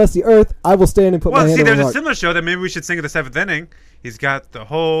called God Bless the Earth, I will stand and put my hand over my heart. There's a similar show that maybe we should sing at the 7th inning. He's got the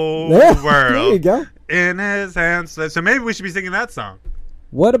whole world there you go. in his hands. So maybe we should be singing that song.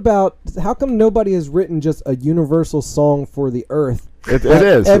 What about, how come nobody has written just a universal song for the Earth? It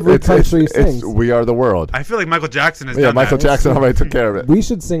is. Every country sings. We Are the World. I feel like Michael Jackson has done that. Yeah, Michael Jackson already took care of it. We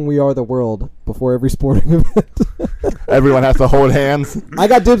should sing We Are the World before every sporting event. Everyone has to hold hands. I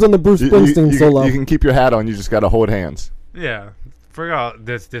got dibs on the Bruce Springsteen solo. You can keep your hat on. You just got to hold hands. Yeah. Forget all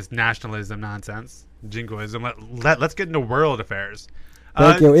this nationalism nonsense. Jingoism. Let's get into world affairs.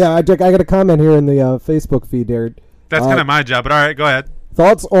 Thank you. Yeah, I got a comment here in the Facebook feed there. That's kind of my job, but all right, go ahead.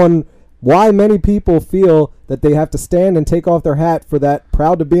 Thoughts on why many people feel that they have to stand and take off their hat for that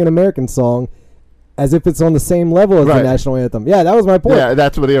Proud to Be an American song as if it's on the same level as the national anthem. Yeah, that was my point. Yeah,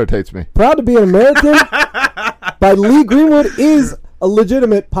 that's what irritates me. Proud to Be an American by Lee Greenwood is a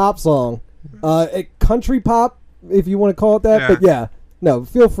legitimate pop song. A country pop, if you want to call it that. Yeah. But no,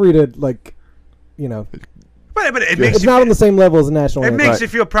 feel free to, But it makes it's not on the same level as the national anthem. It makes you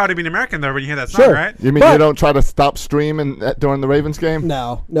feel proud to be an American, though, when you hear that song, right? You mean you don't try to stop streaming during the Ravens game?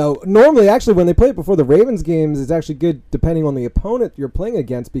 No. Normally, actually, when they play it before the Ravens games, it's actually good depending on the opponent you're playing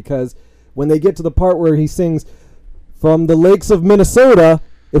against, because when they get to the part where he sings, "From the lakes of Minnesota,"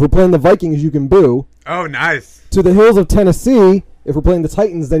 if we're playing the Vikings, you can boo. Oh, nice. To the hills of Tennessee, if we're playing the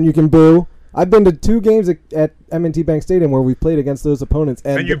Titans, then you can boo. I've been to 2 games at M&T Bank Stadium where we played against those opponents,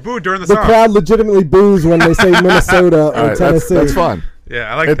 and you booed during the song. The crowd legitimately boos when they say Minnesota or Tennessee. That's fun.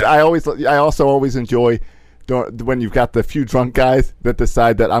 Yeah, I like that. I also always enjoy when you've got the few drunk guys that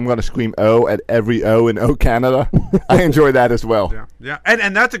decide that I'm going to scream "O" at every O in O Canada. I enjoy that as well. Yeah.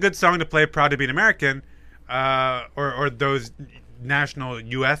 And that's a good song to play, "Proud to Be an American," or those national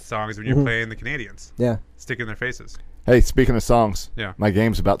U.S. songs when you're playing the Canadians. Yeah, stick in their faces. Hey, speaking of songs, yeah, my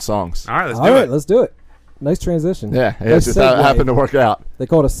game's about songs. All right, let's do it. Nice transition. Yeah, it just happened to work out. They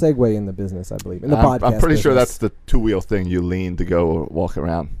call it a segue in the business, I believe, in the podcast. I'm pretty sure business. that's the 2-wheel thing you lean to go walk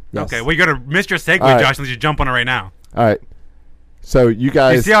around. Yes. Okay, well, you're going to miss your segue, Josh, unless you jump on it right now. All right. So you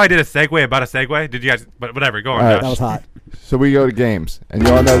guys... You see how I did a segue about a segue? Did you guys... But whatever, go on, Josh. That was hot. So we go to games, and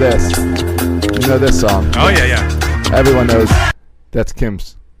you all know this. You know this song. Oh, yeah. Everyone knows that's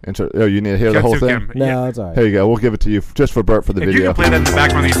Kim's intro. Oh, you need to hear the whole thing? No, yeah. It's all right. Here you go. We'll give it to you just for Bert for the video. You can play that in the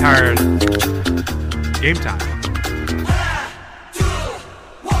background the entire game time.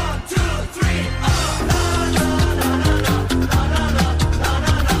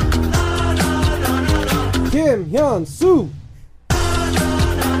 Kim Hyun-soo.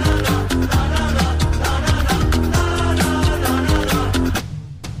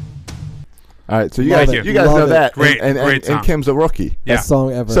 All right, so you guys know that, great and Kim's a rookie. Best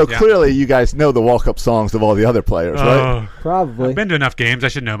song ever. So clearly, you guys know the walk-up songs of all the other players, right? Probably. I've been to enough games; I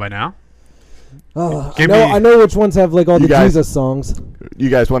should know by now. I know which ones have all the Jesus songs. You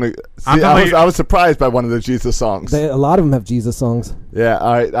guys want to? I was surprised by one of the Jesus songs. A lot of them have Jesus songs. Yeah.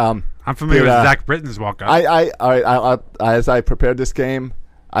 All right. I'm familiar with Zach Britton's walk-up. As I prepared this game,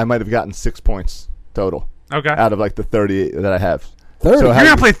 I might have gotten 6 points total. Okay. Out of the 30 that I have. 30? So you're going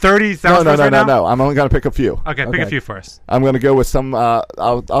to play 30 sounds right now? No. I'm only going to pick a few. Okay, pick a few first. I'm going to go with some.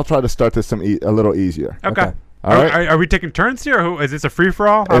 I'll try to start this a little easier. Okay. All right. Are we taking turns here? Or is this a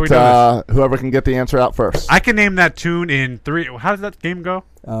free-for-all? How are we doing this? Whoever can get the answer out first. I can name that tune in 3. How does that game go?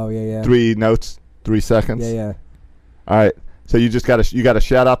 Oh, yeah. 3 notes, 3 seconds. Yeah. All right. So you just got to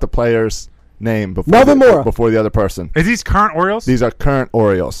shout out the player's name before the other person. Is these current Orioles? These are current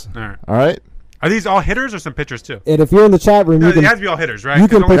Orioles. All right. All right. Are these all hitters or some pitchers too? And if you're in the chat room, No, you they have to can be all hitters, right? you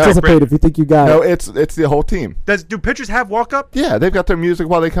can 'Cause only participate Britain- if you think you got No, it. it's the whole team. Do pitchers have walk up? Yeah, they've got their music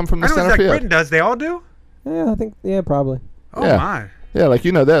while they come from the I know center Zach field. Britton does. They all do. Yeah, I think. Yeah, probably. Oh Yeah. my. Yeah, like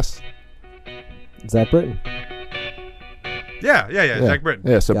you know this. Zach Britton. Yeah. Zach Britton.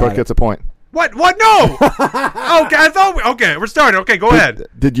 Yeah, so Got Burt it. gets a point. What? No. Okay, I thought. Okay, we're starting. Okay, go ahead.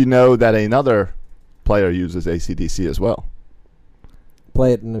 Did you know that another player uses AC/DC as well?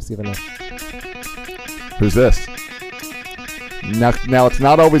 Play it and let's see if I know. Who's this? Now it's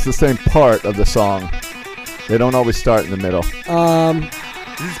not always the same part of the song. They don't always start in the middle.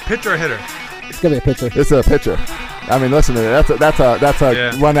 Is this pitcher or hitter? It's gonna be a pitcher. This is a pitcher. I mean, listen to it. That's a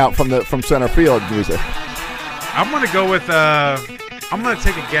Yeah. run out from center field music. I'm gonna go with. I'm gonna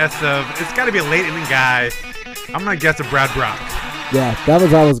take a guess of. It's got to be a late inning guy. I'm gonna guess a Brad Brock. Yeah, that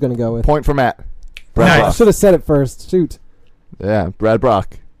was what I was gonna go with. Point for Matt. I Brad should have said it first. Shoot. Brock. Yeah, Brad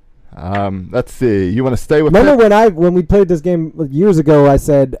Brock. Let's see. You want to stay with? Remember when we played this game years ago? I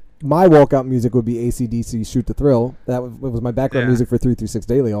said my walkout music would be AC/DC Shoot the Thrill. That was my background music for 336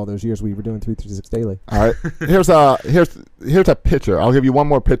 Daily. All those years we were doing 336 Daily. All right. Here's a pitcher. I'll give you one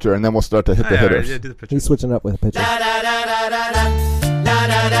more pitcher, and then we'll start to hit the hitters. Yeah, do the pitcher. He's switching up with a pitcher.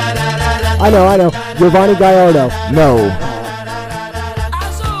 I know. Giovanni Gallardo. No.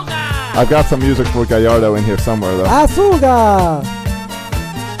 I've got some music for Gallardo in here somewhere, though. Asuga.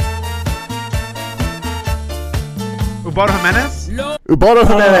 Ubaldo Jimenez. Ubaldo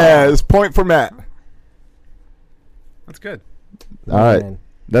Jimenez. Point for Matt. That's good. All right. Man.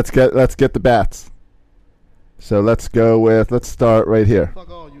 Let's get the bats. So let's start right here.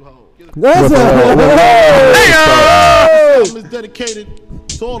 That's Is dedicated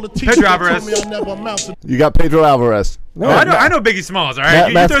to all the Pedro teachers that Alvarez. told me I never amount to. You got Pedro Alvarez. Oh, I know Biggie Smalls. All right,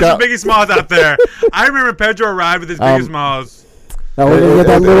 you Matt's throw some Biggie Smalls out there. I remember Pedro arrived with his Biggie Smalls. Now we're gonna get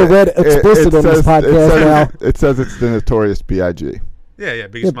that little red explicit in this podcast now. It says it's the Notorious B.I.G. Yeah,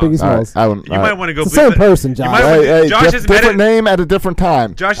 Biggie Yeah, Smalls. Biggie Smalls. All right, You might want to go. It's the same bleep it. person, Josh. You might want- Hey, Josh is different name at a different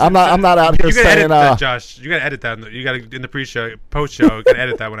time. Josh, I'm not out here you gotta saying. edit that, Josh. You gotta edit that. You gotta in the pre-show, post-show. You gotta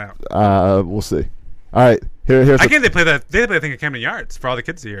edit that one out. We'll see. All right, here's. I can't. They play that. They play a thing at Camden Yards for all the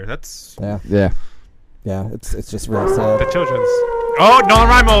kids here. That's Yeah. It's just real sad. the children's. Oh, Nolan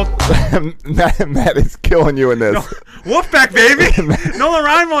Reinbold. Matt is killing you in this. Wolfpack, baby. Nolan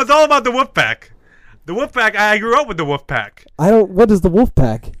Reinbold is all about the Wolfpack. The Wolfpack. I grew up with the Wolfpack. What is the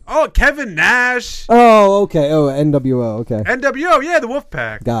Wolfpack? Oh, Kevin Nash. Oh, okay. Oh, NWO. Okay. NWO. Yeah, the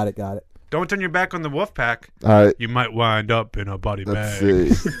Wolfpack. Got it. Don't turn your back on the Wolfpack. All right, You might wind up in a body let's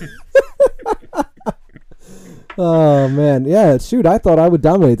bag. see. Oh man, yeah. Shoot, I thought I would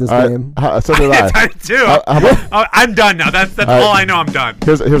dominate this All game. right, so did I. I did too. How about- Oh, I'm done now. That's all I know. I'm done.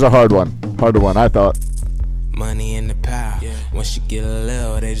 Here's a hard one. Harder one, I thought. Money in the pile. Once you get a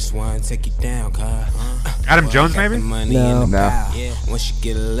little, they just want to take you down, cuz. Adam Jones, maybe? Money No. in the No. pile. Once you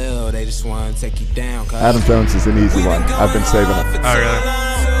get a little, they just want to take you down, cuz. Adam Jones is an easy one. I've been saving it. Oh,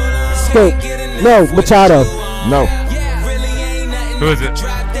 really? Skate. No, Machado. No, Who is it?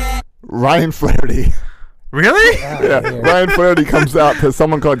 Ryan Flaherty. Really? Yeah, Ryan Flaherty comes out to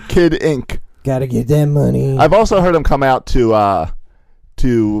someone called Kid Inc. Gotta get that money. I've also heard him come out to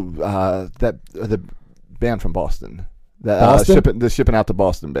the band from Boston. Boston? The shipping out to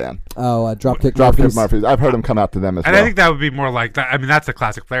Boston band. Dropkick Dropkick Murphys. Murphys. I've heard him come out to them as And well. I think that would be more like that. I mean, that's a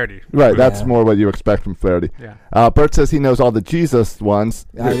classic Flaherty. Right, that's Yeah. more what you expect from Flaherty. Yeah. Bert says he knows all the Jesus ones.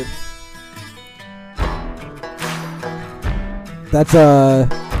 That's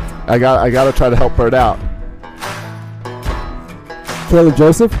I got to try to help Bert out. Caleb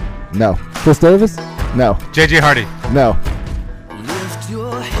Joseph, No, Chris Davis. no, J.J. Hardy. no.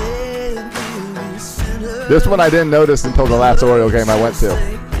 This one I didn't notice until the last Oriole game I went to.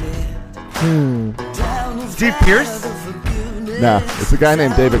 Steve Pierce? No, it's a guy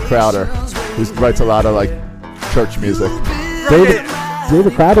named David Crowder who writes a lot of like church music.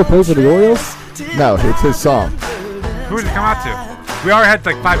 David Crowder plays for the Orioles. No, it's his song. Who did it come out to? We already had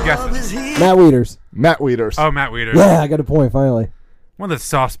like 5 guesses. Matt Wieters. Matt Wieters. Oh, Matt Wieters. Yeah, I got a point finally. One of the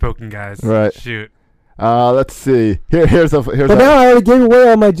soft-spoken guys. Right. Shoot. Let's see. Here's But now I already gave away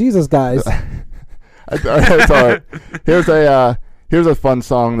all my Jesus guys. It's all right. Here's a fun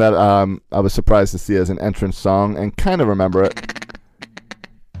song that I was surprised to see as an entrance song and kind of remember it.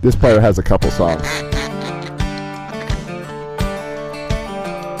 This player has a couple songs.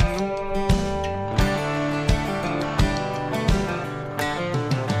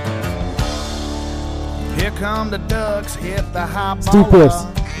 Here come the ducks, hit the high Steve Pierce.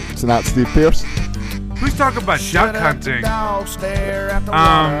 It's not Steve Pierce. Who's talking about duck hunting?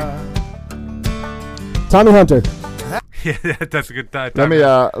 Tommy Hunter. Yeah, that's a good time.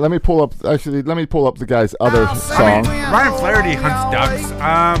 Let me pull up. Actually, let me pull up the guy's other song. Ryan Flaherty hunts ducks,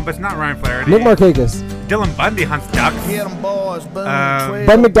 but it's not Ryan Flaherty. Nick Markakis. Dylan Bundy hunts ducks.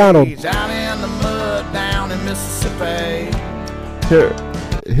 Bud McDonald. Out in the mud down in Mississippi.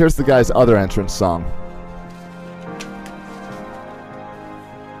 Here's the guy's other entrance song.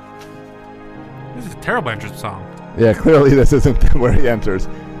 This is a terrible entrance song. Yeah, clearly this isn't where he enters.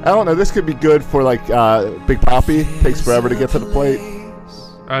 I don't know. This could be good for like Big Papi. Takes forever to get to the plate.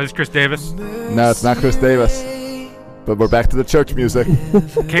 This is Chris Davis. No, it's not Chris Davis. But we're back to the church music.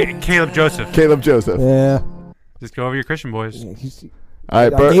 Caleb Joseph. Caleb Joseph. Yeah. Just go over your Christian boys. All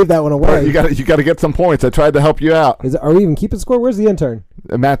right, Bert, I gave that one away. Bert, you got to get some points. I tried to help you out. Are we even keeping score? Where's the intern?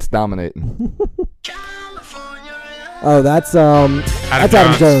 Matt's dominating. Oh, that's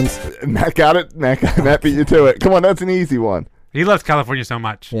Adam Jones. Matt got it. Matt beat you to it. Come on, that's an easy one. He loves California so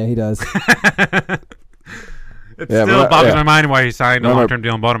much. Yeah, he does. It still boggles my mind why he signed a long-term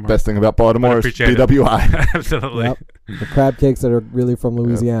deal in Baltimore. Best thing about Baltimore is BWI. Absolutely. Yep. The crab cakes that are really from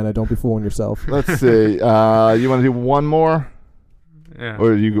Louisiana. Yep. Don't be fooling yourself. Let's see. You want to do one more? Yeah.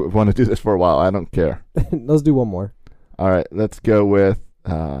 Or you want to do this for a while? I don't care. Let's do one more. All right. Let's go with.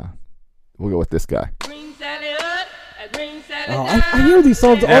 We'll go with this guy. Oh, I hear these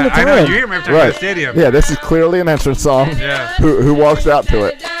songs all the time. I know. You hear them every time in the stadium. Yeah, this is clearly an entrance song. Yeah. Who walks out to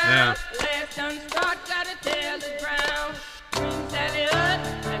it? Yeah.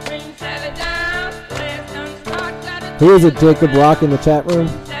 Who is it, Jacob Rock in the chat room?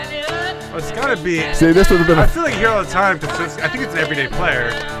 Well, it's got to be. See, this would have been. I feel like you hear it all the time because I think it's an everyday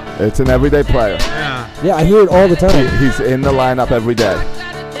player. It's an everyday player. Yeah. Yeah, I hear it all the time. He's in the lineup every day.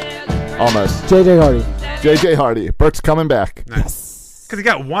 Almost. JJ Hardy. JJ Hardy. Bert's coming back. Nice. Because he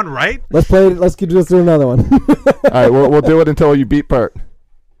got one right. Let's play. Let's do another one. All right, we'll do it until you beat Bert.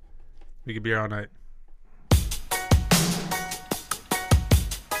 We could be here all night.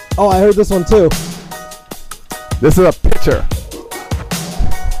 Oh, I heard this one too. This is a pitcher.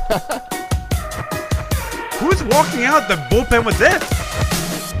 Who's walking out the bullpen with this?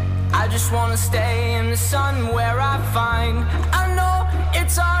 I just want to stay in the sun where I find. I know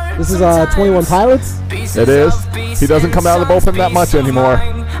it's hard. This is 21 Pilots. It is. He doesn't come out of the bullpen that much anymore.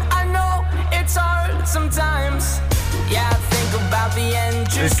 I know it's hard sometimes. Yeah, I think about the end.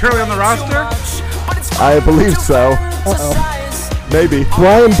 Is Curly on the roster? I believe so. Uh-oh. Maybe.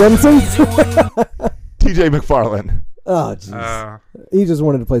 Brian Benson. TJ McFarland. Oh, jeez. He just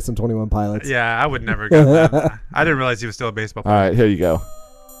wanted to play some 21 Pilots. Yeah, I would never get that. I didn't realize he was still a baseball player. All right, here you go.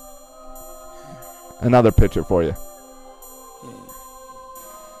 Another pitcher for you.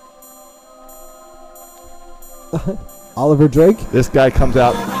 Oliver Drake. This guy comes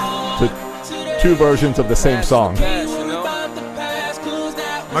out to two versions of the same song.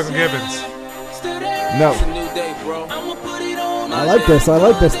 Michael Gibbons. No. I like this. I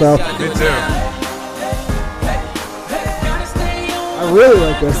like this though. Me too. I really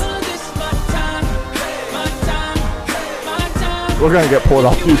like this. We're going to get pulled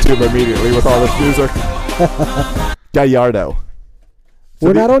off YouTube immediately with all this music. Gallardo.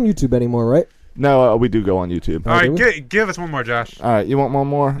 We're not on YouTube anymore, right? No, we do go on YouTube. All right, give us one more, Josh. All right, you want one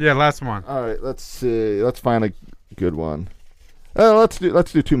more? Yeah, last one. All right, let's see. Let's find a good one. Let's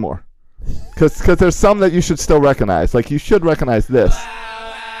do two more. Because there's some that you should still recognize. Like, you should recognize this.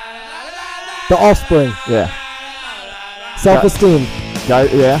 The Offspring. Yeah. Self-Esteem.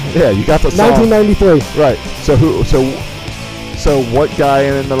 Yeah, you got the song. 1993. Right. So what guy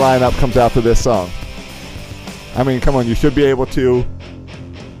in the lineup comes out to this song? I mean, come on, you should be able to.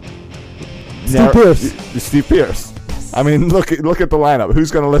 Steve Pierce. Steve Pierce. I mean, look at the lineup.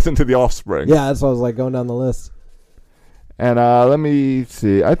 Who's going to listen to The Offspring? Yeah, that's what I was like going down the list. And let me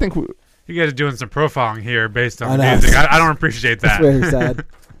see. I think you guys are doing some profiling here based on I the music. I don't appreciate that. It's very sad.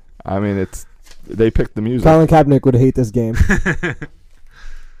 I mean, they picked the music. Colin Kaepernick would hate this game.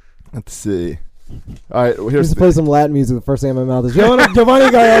 Let's see. All right, Here's to play some Latin music. The first thing in my mouth is Giovanni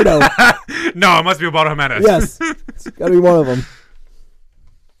Gallardo. No, it must be Ubaldo Jimenez. Yes, it's got to be one of them.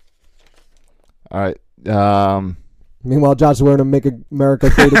 All right. Meanwhile, Josh is wearing to Make America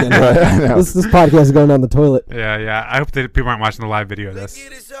Great Again. Right, I know. This podcast is going down the toilet. Yeah. I hope that people aren't watching the live video of this.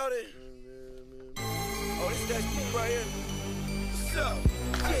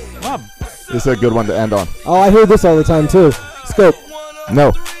 Well, this is a good one to end on. Oh, I hear this all the time too. Scope.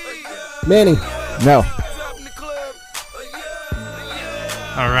 No. Manny. No.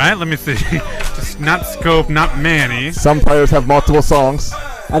 all right, let me see. Just not Scope, not Manny. Some players have multiple songs.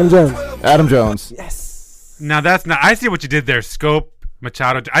 Adam Jones. Adam Jones. Yes. Now that's not. I see what you did there, Scope,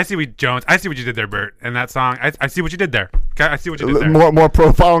 Machado. I see what Jones. I see what you did there, Bert. And that song. I see what you did there. Okay, I see what you did there. More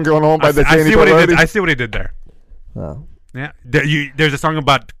profiling going on by the I Danny see what he Berardi. did. I see what he did there. Oh. Yeah. There's a song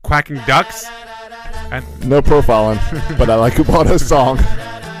about quacking ducks. And No profiling, but I like Ubato's song.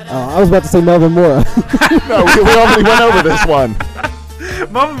 I was about to say Melvin Mora. No, we already went over this one.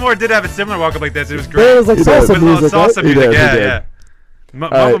 Melvin Moore did have a similar walk-up like this. It was great. It was like salsa music, salsa right? music. He did. Yeah.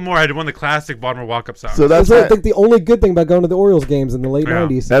 Melvin Moore had one of the classic Baltimore walk-up songs. So That's I think the only good thing about going to the Orioles games in the late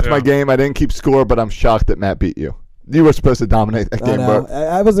 90s. That's my game. I didn't keep score, but I'm shocked that Matt beat you. You were supposed to dominate that game, bro.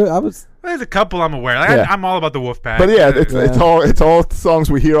 I was. There's a couple I'm aware. I'm all about the Wolfpack. But yeah, it's all songs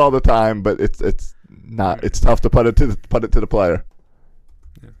we hear all the time. But it's not. It's tough to put it to the player.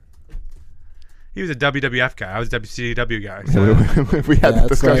 He was a WWF guy. I was a WCW guy. So. We had the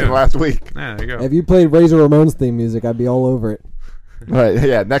discussion last week. Yeah, there you go. If you played Razor Ramon's theme music, I'd be all over it. Right.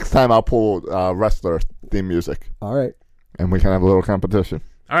 Yeah. Next time I'll pull wrestler theme music. All right. And we can have a little competition.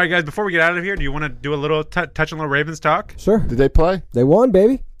 All right, guys. Before we get out of here, do you want to do a little touch on little Ravens talk? Sure. Did they play? They won,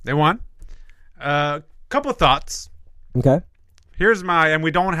 baby. They won. Couple of thoughts. Okay. Here's and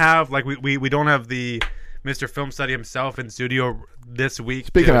we don't have we don't have the Mr. Film Study himself in studio this week.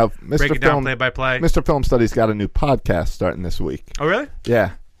 Speaking of Mr. break it down Film, play by play. Mr. Film Study's got a new podcast starting this week. Oh, really?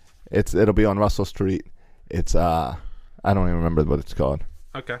 Yeah, it'll be on Russell Street. It's I don't even remember what it's called.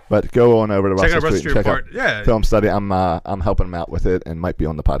 Okay. But go on over to Check Russell out Street and check out Film Study. I'm helping him out with it and might be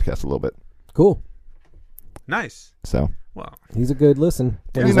on the podcast a little bit. Cool. Nice. So. Well, he's a good listen.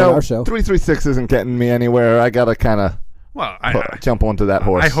 Yeah, he's on our show. 336 isn't getting me anywhere. I gotta kind of jump onto that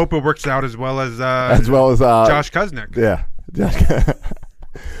horse. I hope it works out as well as Josh Kuznick. Yeah. Yeah.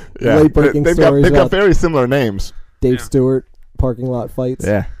 Late breaking They've got very similar names. Dave Stewart, parking lot fights.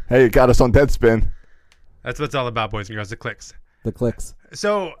 Yeah. Hey, you got us on Deadspin. That's what it's all about, boys and girls. The clicks. The clicks.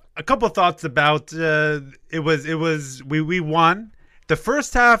 So a couple thoughts about we won. The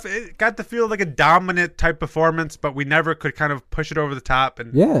first half, it got to feel like a dominant type performance, but we never could kind of push it over the top.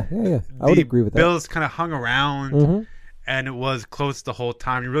 And yeah. I would agree with that. Bills kind of hung around, and it was close the whole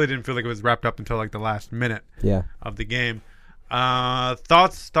time. You really didn't feel like it was wrapped up until like the last minute of the game.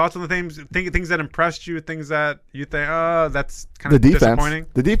 Thoughts on the things that impressed you, things that you think, that's kind of disappointing?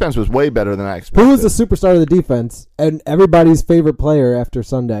 The defense was way better than I expected. Who was the superstar of the defense and everybody's favorite player after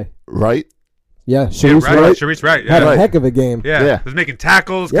Sunday? Right. Yeah, Sharice Wright. Sharice Wright had a heck of a game. Yeah. Was making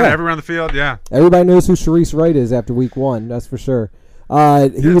tackles kind of everywhere on the field. Yeah. Everybody knows who Sharice Wright is after week 1. That's for sure.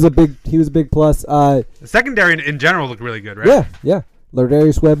 He was a big plus. The secondary in general looked really good, right? Yeah.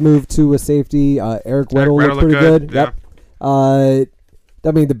 Lardarius Webb moved to a safety. Eric Weddle looked pretty good. Yeah. Yep.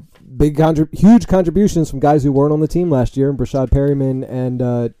 The huge contributions from guys who weren't on the team last year, Brashad Perryman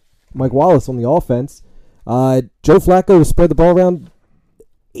and Mike Wallace on the offense. Joe Flacco spread the ball around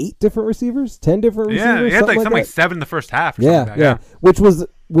 8 different receivers, 10 different receivers. Yeah, he had something like 7 in the first half. Or yeah, something like that.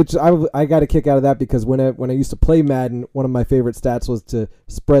 Which I got a kick out of that because when I used to play Madden, one of my favorite stats was to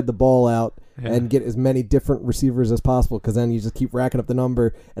spread the ball out and get as many different receivers as possible because then you just keep racking up the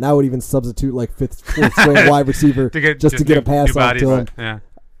number. And I would even substitute like 4th string wide receiver to get a pass off to him. Yeah.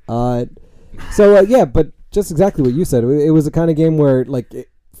 But just exactly what you said. It was a kind of game where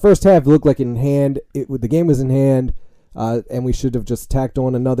first half looked like in hand. The game was in hand. And we should have just tacked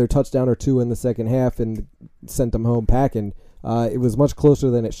on another touchdown or 2 in the second half and sent them home packing. It was much closer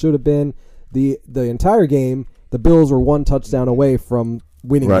than it should have been. The entire game, the Bills were 1 touchdown away from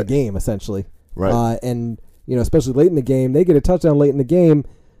winning the game, essentially. Right. And especially late in the game, they get a touchdown late in the game.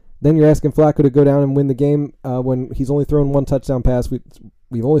 Then you're asking Flacco to go down and win the game when he's only thrown 1 touchdown pass.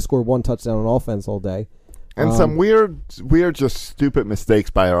 We've only scored 1 touchdown on offense all day. And some weird, just stupid mistakes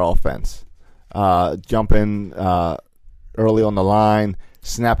by our offense. Jumping early on the line,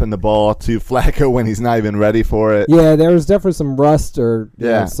 snapping the ball to Flacco when he's not even ready for it. Yeah, there was definitely some rust or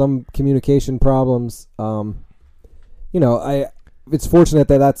some communication problems. It's fortunate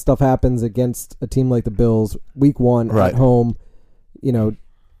that stuff happens against a team like the Bills. Week 1 at home,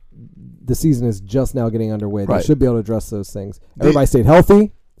 the season is just now getting underway. They should be able to address those things. Everybody stayed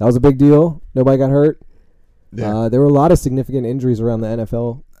healthy. That was a big deal. Nobody got hurt. Yeah. There were a lot of significant injuries around the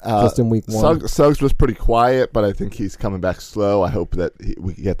NFL. Just in week 1. Suggs was pretty quiet, but I think he's coming back slow. I hope that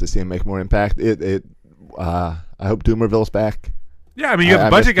we get to see him make more impact. I hope Doomerville's back. Yeah, you have a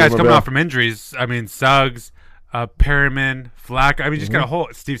bunch of guys coming off from injuries. Suggs, Perriman, Flacco. Just got a whole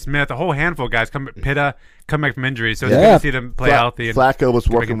Steve Smith, a whole handful of guys come back from injuries. So it's good to see them play healthy. And Flacco was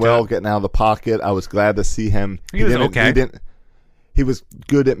working well, getting out of the pocket. I was glad to see him. He was okay. He was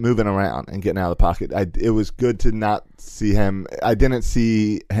good at moving around and getting out of the pocket. It was good to not see him. I didn't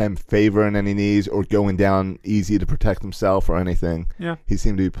see him favoring any knees or going down easy to protect himself or anything. Yeah, he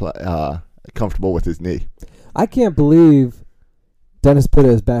seemed to be comfortable with his knee. I can't believe Dennis Pitta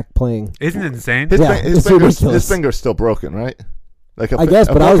is back playing. Isn't it insane? His finger's still broken, right? I guess,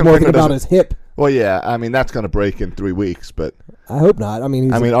 but I was more thinking about his hip. Well, yeah. I mean, that's going to break in 3 weeks, but I hope not. I mean,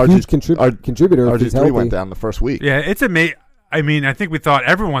 he's a RG huge contributor. If he's RG3 healthy. went down the first week. Yeah, it's amazing. I mean, I think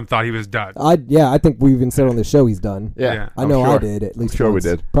everyone thought he was done. I think we even said on the show he's done. Yeah, I know sure. I did at least. I'm sure once.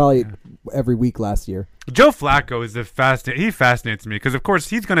 we did. Probably every week last year. Joe Flacco is he fascinates me because, of course,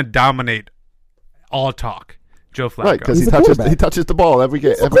 he's going to dominate all talk. Joe Flacco, Right, because He's he a touches the ball every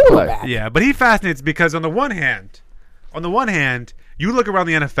game, every play. quarterback. Yeah, but he fascinates because on the one hand, you look around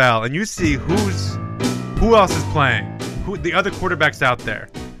the NFL and you see who else is playing, who the other quarterbacks out there,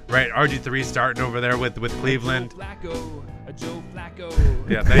 right? RG3 starting over there with Cleveland. Joe Flacco.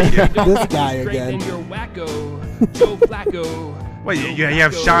 Yeah, thank you. This guy again. You're wacko. Joe Flacco. Well, you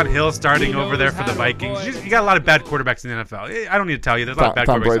have Sean Hill starting over there for the Vikings. You got a lot of bad quarterbacks in the NFL. I don't need to tell you. There's a lot of bad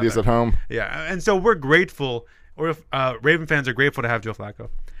Tom quarterbacks Brady's out at there. home. Yeah, and so we're grateful, or Raven fans are grateful to have Joe Flacco.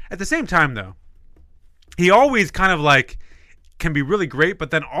 At the same time, though, he always kind of like can be really great,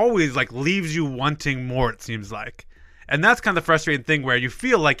 but then always like leaves you wanting more, it seems like. And that's kind of the frustrating thing where you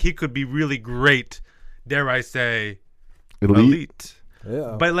feel like he could be really great, dare I say, elite.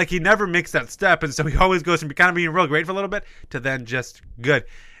 Yeah. But like he never makes that step, and so he always goes from kind of being real great for a little bit to then just good.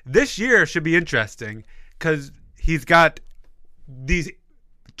 This year should be interesting because he's got these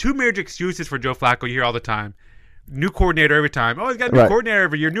two major excuses for Joe Flacco you hear all the time. New coordinator every time. Oh, he's got a new coordinator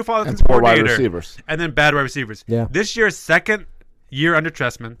every year. New offensive coordinator. Wide receivers. And then bad wide receivers. Yeah. This year's second year under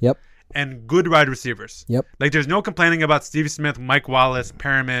Trestman. Yep. And good wide receivers. Yep. Like there's no complaining about Steve Smith, Mike Wallace,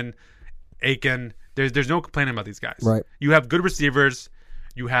 Perriman, Aiken. There's no complaining about these guys. Right. You have good receivers.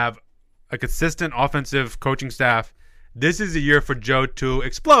 You have a consistent offensive coaching staff. This is a year for Joe to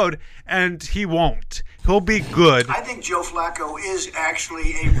explode, and he won't. He'll be good. I think Joe Flacco is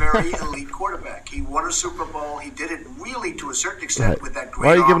actually a very elite quarterback. He won a Super Bowl. He did it really to a certain extent with that great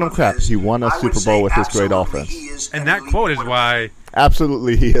Why are you giving him arm of crap? his. He won a I would Super Bowl say with his great absolutely offense. he is And an that elite quote is quarterback. why,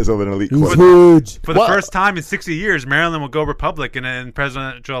 Absolutely, he is an elite He's quarterback. huge. for the first time in 60 years, Maryland will go Republican in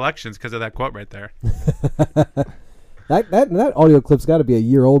presidential elections because of that quote right there. That audio clip's got to be a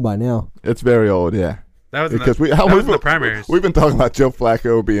year old by now. It's very old, yeah. That was Because in the primaries. We've been talking about Joe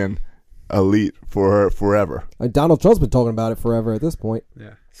Flacco being elite for forever. Donald Trump's been talking about it forever at this point.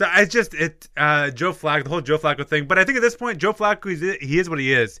 Yeah. So it's just Joe Flacco, the whole Joe Flacco thing. But I think at this point, Joe Flacco, he is what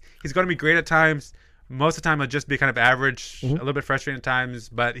he is. He's going to be great at times. Most of the time, he'll just be kind of average, a little bit frustrating at times.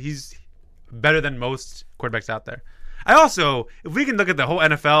 But he's better than most quarterbacks out there. I also, if we can look at the whole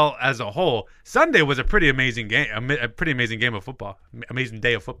NFL as a whole, Sunday was a pretty amazing game, a pretty amazing game of football, amazing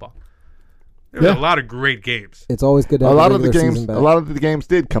day of football. There was a lot of great games. It's always good to have a lot of the regular games. season back. A lot of the games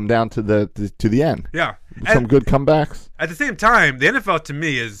did come down to the end. Yeah, Some good comebacks. At the same time, the NFL to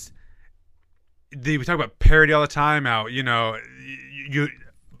me is we talk about parity all the time. How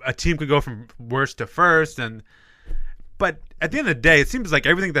a team could go from worst to first, but at the end of the day, it seems like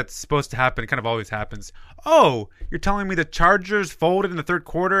everything that's supposed to happen kind of always happens. Oh, you're telling me the Chargers folded in the third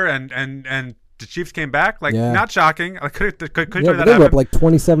quarter and the Chiefs came back? Like, not shocking. I could yeah, tell but that they were up happened. like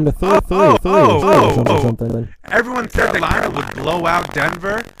 27-3 or something. Everyone said the Lions would blow out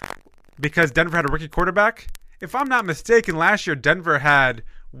Denver because Denver had a rookie quarterback. If I'm not mistaken, last year Denver had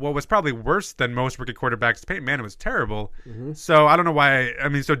what was probably worse than most rookie quarterbacks. Peyton Manning was terrible. Mm-hmm. So I don't know why. I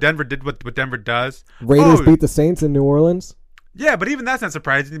mean, so Denver did what Denver does. Raiders beat the Saints in New Orleans. Yeah, but even that's not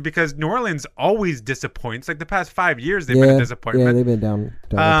surprising because New Orleans always disappoints. Like the past 5 years, they've been a disappointment. Yeah, they've been down.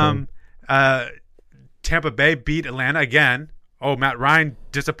 Tampa Bay beat Atlanta again. Oh, Matt Ryan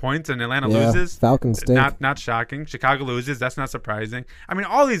disappoints and Atlanta Yeah, loses. Falcons stink. Not shocking. Chicago loses. That's not surprising. I mean,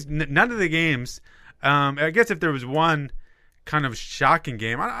 all these none of the games. I guess if there was one kind of shocking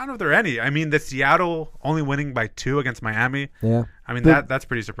game, I don't know if there are any. I mean, the Seattle only winning by 2 against Miami. Yeah. I mean that's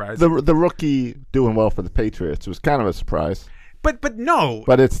pretty surprising. The rookie doing well for the Patriots was kind of a surprise. But no.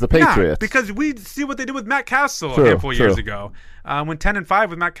 But it's the Patriots. Because we see what they did with Matt Castle True, a handful of true. years ago. Went 10-5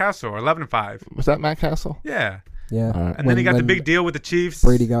 with Matt Castle, or 11-5. Was that Matt Castle? Yeah. Yeah. All right. And then he got the big deal with the Chiefs.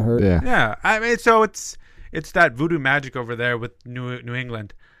 Brady got hurt. Yeah. Yeah. I mean, so it's that voodoo magic over there with New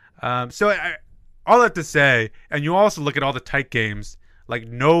England. All that to say, and you also look at all the tight games, like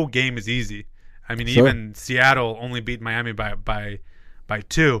no game is easy. I mean, Sure. even Seattle only beat Miami by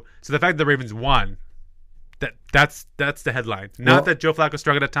 2. So the fact that the Ravens won, that's the headline. Not that Joe Flacco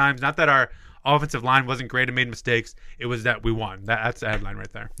struggled at times, not that our offensive line wasn't great and made mistakes. It was that we won. That's the headline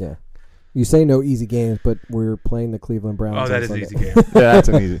right there. Yeah. You say no easy games, but we're playing the Cleveland Browns. Oh, that on is an Sunday. easy game. Yeah, that's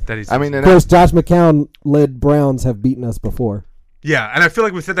an easy. That is I mean, Of course, Josh McCown-led Browns have beaten us before. Yeah, and I feel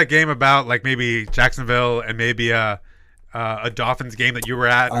like we said that game about like maybe Jacksonville and maybe a Dolphins game that you were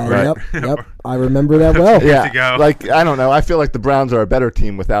at. Yep. I remember that well. yeah, ago. like I don't know. I feel like the Browns are a better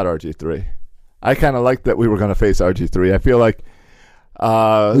team without RG3. I kind of like that we were going to face RG3. I feel like We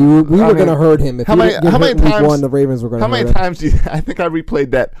were going to hurt him. If how he many, didn't get how hurt many in times? week 1, the Ravens were going to hurt him. How many times I think I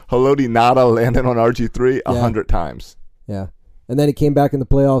replayed that Haloti Ngata landing on RG3 100 times. Yeah. And then he came back in the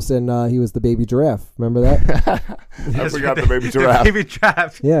playoffs, and he was the baby giraffe. Remember that? I forgot the baby giraffe. The baby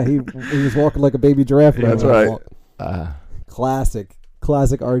giraffe. Yeah, he was walking like a baby giraffe. That's right. Classic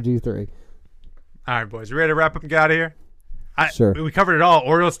RG3. All right, boys. You ready to wrap up and get out of here? Sure. We covered it all.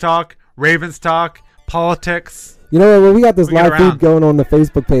 Orioles talk, Ravens talk, politics. You know, when we got this We get live around. feed going on the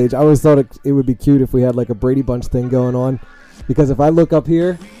Facebook page, I always thought it would be cute if we had like a Brady Bunch thing going on. Because if I look up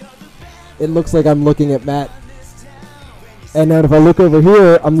here, it looks like I'm looking at Matt. And then if I look over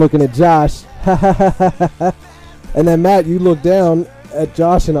here, I'm looking at Josh. And then Matt, you look down at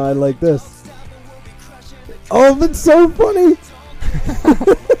Josh and I like this. Oh, that's so funny.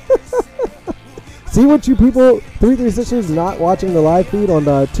 See what you people, 336ers not watching the live feed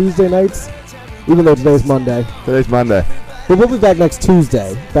on Tuesday nights, even though today's Monday. Today's Monday. But we'll be back next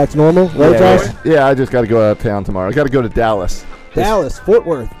Tuesday. Back to normal, right, Josh? Yeah, I just got to go out of town tomorrow. I got to go to Dallas. Dallas, Fort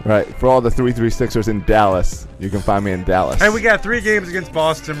Worth. Right. For all the 336ers in Dallas, you can find me in Dallas. Hey, we got 3 games against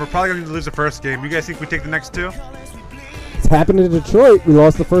Boston. We're probably going to lose the first game. You guys think we take the next 2? It's happened in Detroit. We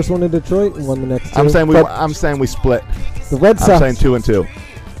lost the first one in Detroit and won the next 2. I'm saying we split. The Red Sox. I'm saying 2 and 2.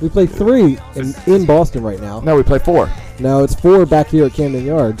 We play 3 in Boston right now. No, we play 4. No, it's 4 back here at Camden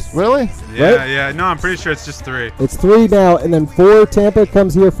Yards. Really? Yeah, right? yeah. No, I'm pretty sure it's just 3. It's 3 now, and then 4. Tampa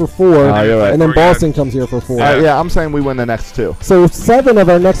comes here for 4, you're right. and then Boston comes here for 4. Yeah, I'm saying we win the next 2. So 7 of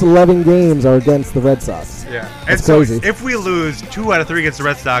our next 11 games are against the Red Sox. Yeah. That's And so crazy. if we lose 2 out of 3 against the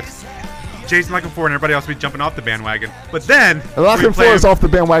Red Sox, Jason Locking 4 and everybody else will be jumping off the bandwagon. But then Locking 4 is off the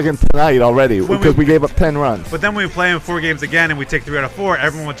bandwagon tonight already because we gave up 10 runs. But then when we play in 4 games again and we take 3 out of 4,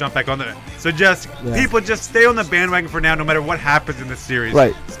 everyone will jump back on there. So people just stay on the bandwagon for now, no matter what happens in this series.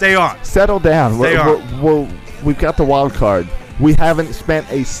 Right. Stay on. Settle down. Stay on. We've got the wild card. We haven't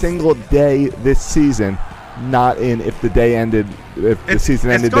spent a single day this season not in if the season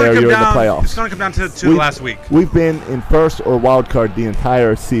ended there, you're in the playoffs. It's going to come down to the last week. We've been in first or wild card the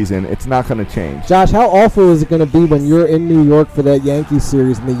entire season. It's not going to change. Josh, how awful is it going to be when you're in New York for that Yankees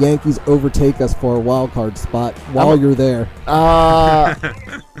series and the Yankees overtake us for a wild card spot while you're there?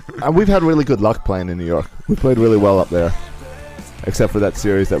 We've had really good luck playing in New York. We played really well up there, except for that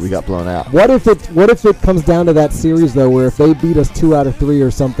series that we got blown out. What if it comes down to that series though, where if they beat us 2 out of 3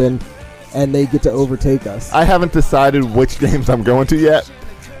 or something, and they get to overtake us? I haven't decided which games I'm going to yet.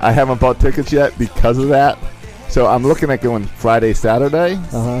 I haven't bought tickets yet because of that. So I'm looking at going Friday, Saturday.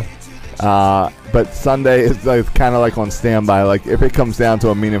 But Sunday is kind of like on standby. Like if it comes down to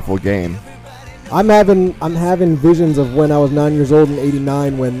a meaningful game. I'm having visions of when I was 9 years old in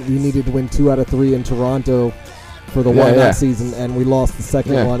 '89 when we needed to win 2 out of 3 in Toronto for the one that season, and we lost the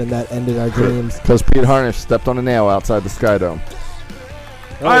second one, and that ended our dreams. Because Pete Harnish stepped on a nail outside the Skydome.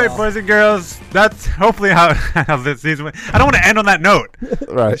 All right, boys and girls, that's hopefully how this season went. I don't want to end on that note.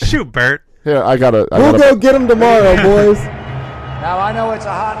 Right. Shoot, Bert. Yeah, We'll go get them tomorrow, boys. Now, I know it's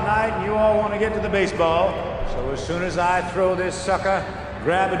a hot night and you all want to get to the baseball, so as soon as I throw this sucker,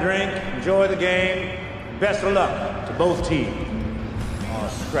 grab a drink, enjoy the game, and best of luck to both teams. Oh,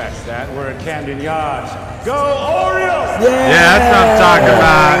 scratch that. We're at Camden Yards. Go Orioles! Yeah, that's what I'm talking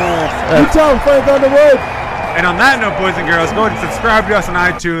about. You tell them, Frank Underwood. And on that note, boys and girls, go ahead and subscribe to us on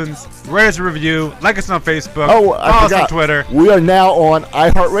iTunes, rate us a review, like us on Facebook, follow us on Twitter. We are now on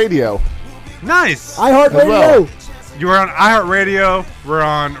iHeartRadio. Nice. iHeartRadio. You are on iHeartRadio. We're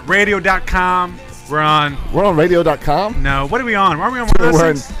on radio.com. We're on radio.com? No. What are we on? Are we on one of those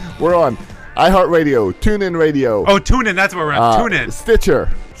things? We're on iHeartRadio, TuneIn Radio. Oh, TuneIn. That's what we're on. TuneIn. Stitcher.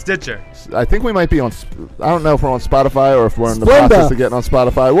 I think we might be on. I don't know if we're on Spotify or if we're in the process of getting on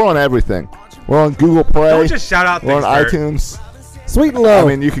Spotify. We're on everything. We're on Google Play. Don't just shout out We're things, on Bert. iTunes. Sweet and low. I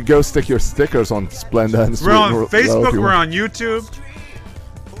mean, you could go stick your stickers on Splenda and Sweet We're on and Low Facebook. if you We're want. on YouTube.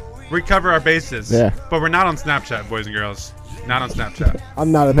 We cover our bases. Yeah. But we're not on Snapchat, boys and girls. Not on Snapchat.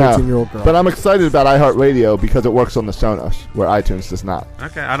 I'm not a 13-year-old girl. But I'm excited about iHeartRadio because it works on the Sonos, where iTunes does not.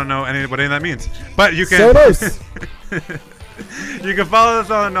 Okay, I don't know what any of that means. But you can Sonos. You can follow us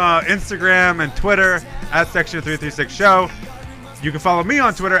on Instagram and Twitter at Section336Show. You can follow me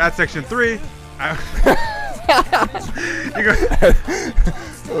on Twitter at Section3.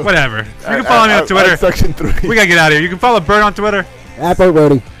 Whatever. You can follow me on Twitter. At Section 3. We gotta get out of here. You can follow Bert on Twitter. At Bert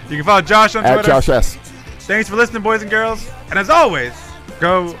Rody. You can follow Josh on Twitter. At Josh S. Thanks for listening, boys and girls. And as always,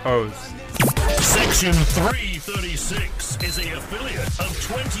 go O's. Section 336 is a affiliate of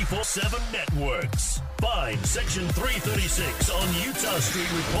 24/7 Networks. Find Section 336 on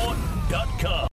UtahStreetReport.com.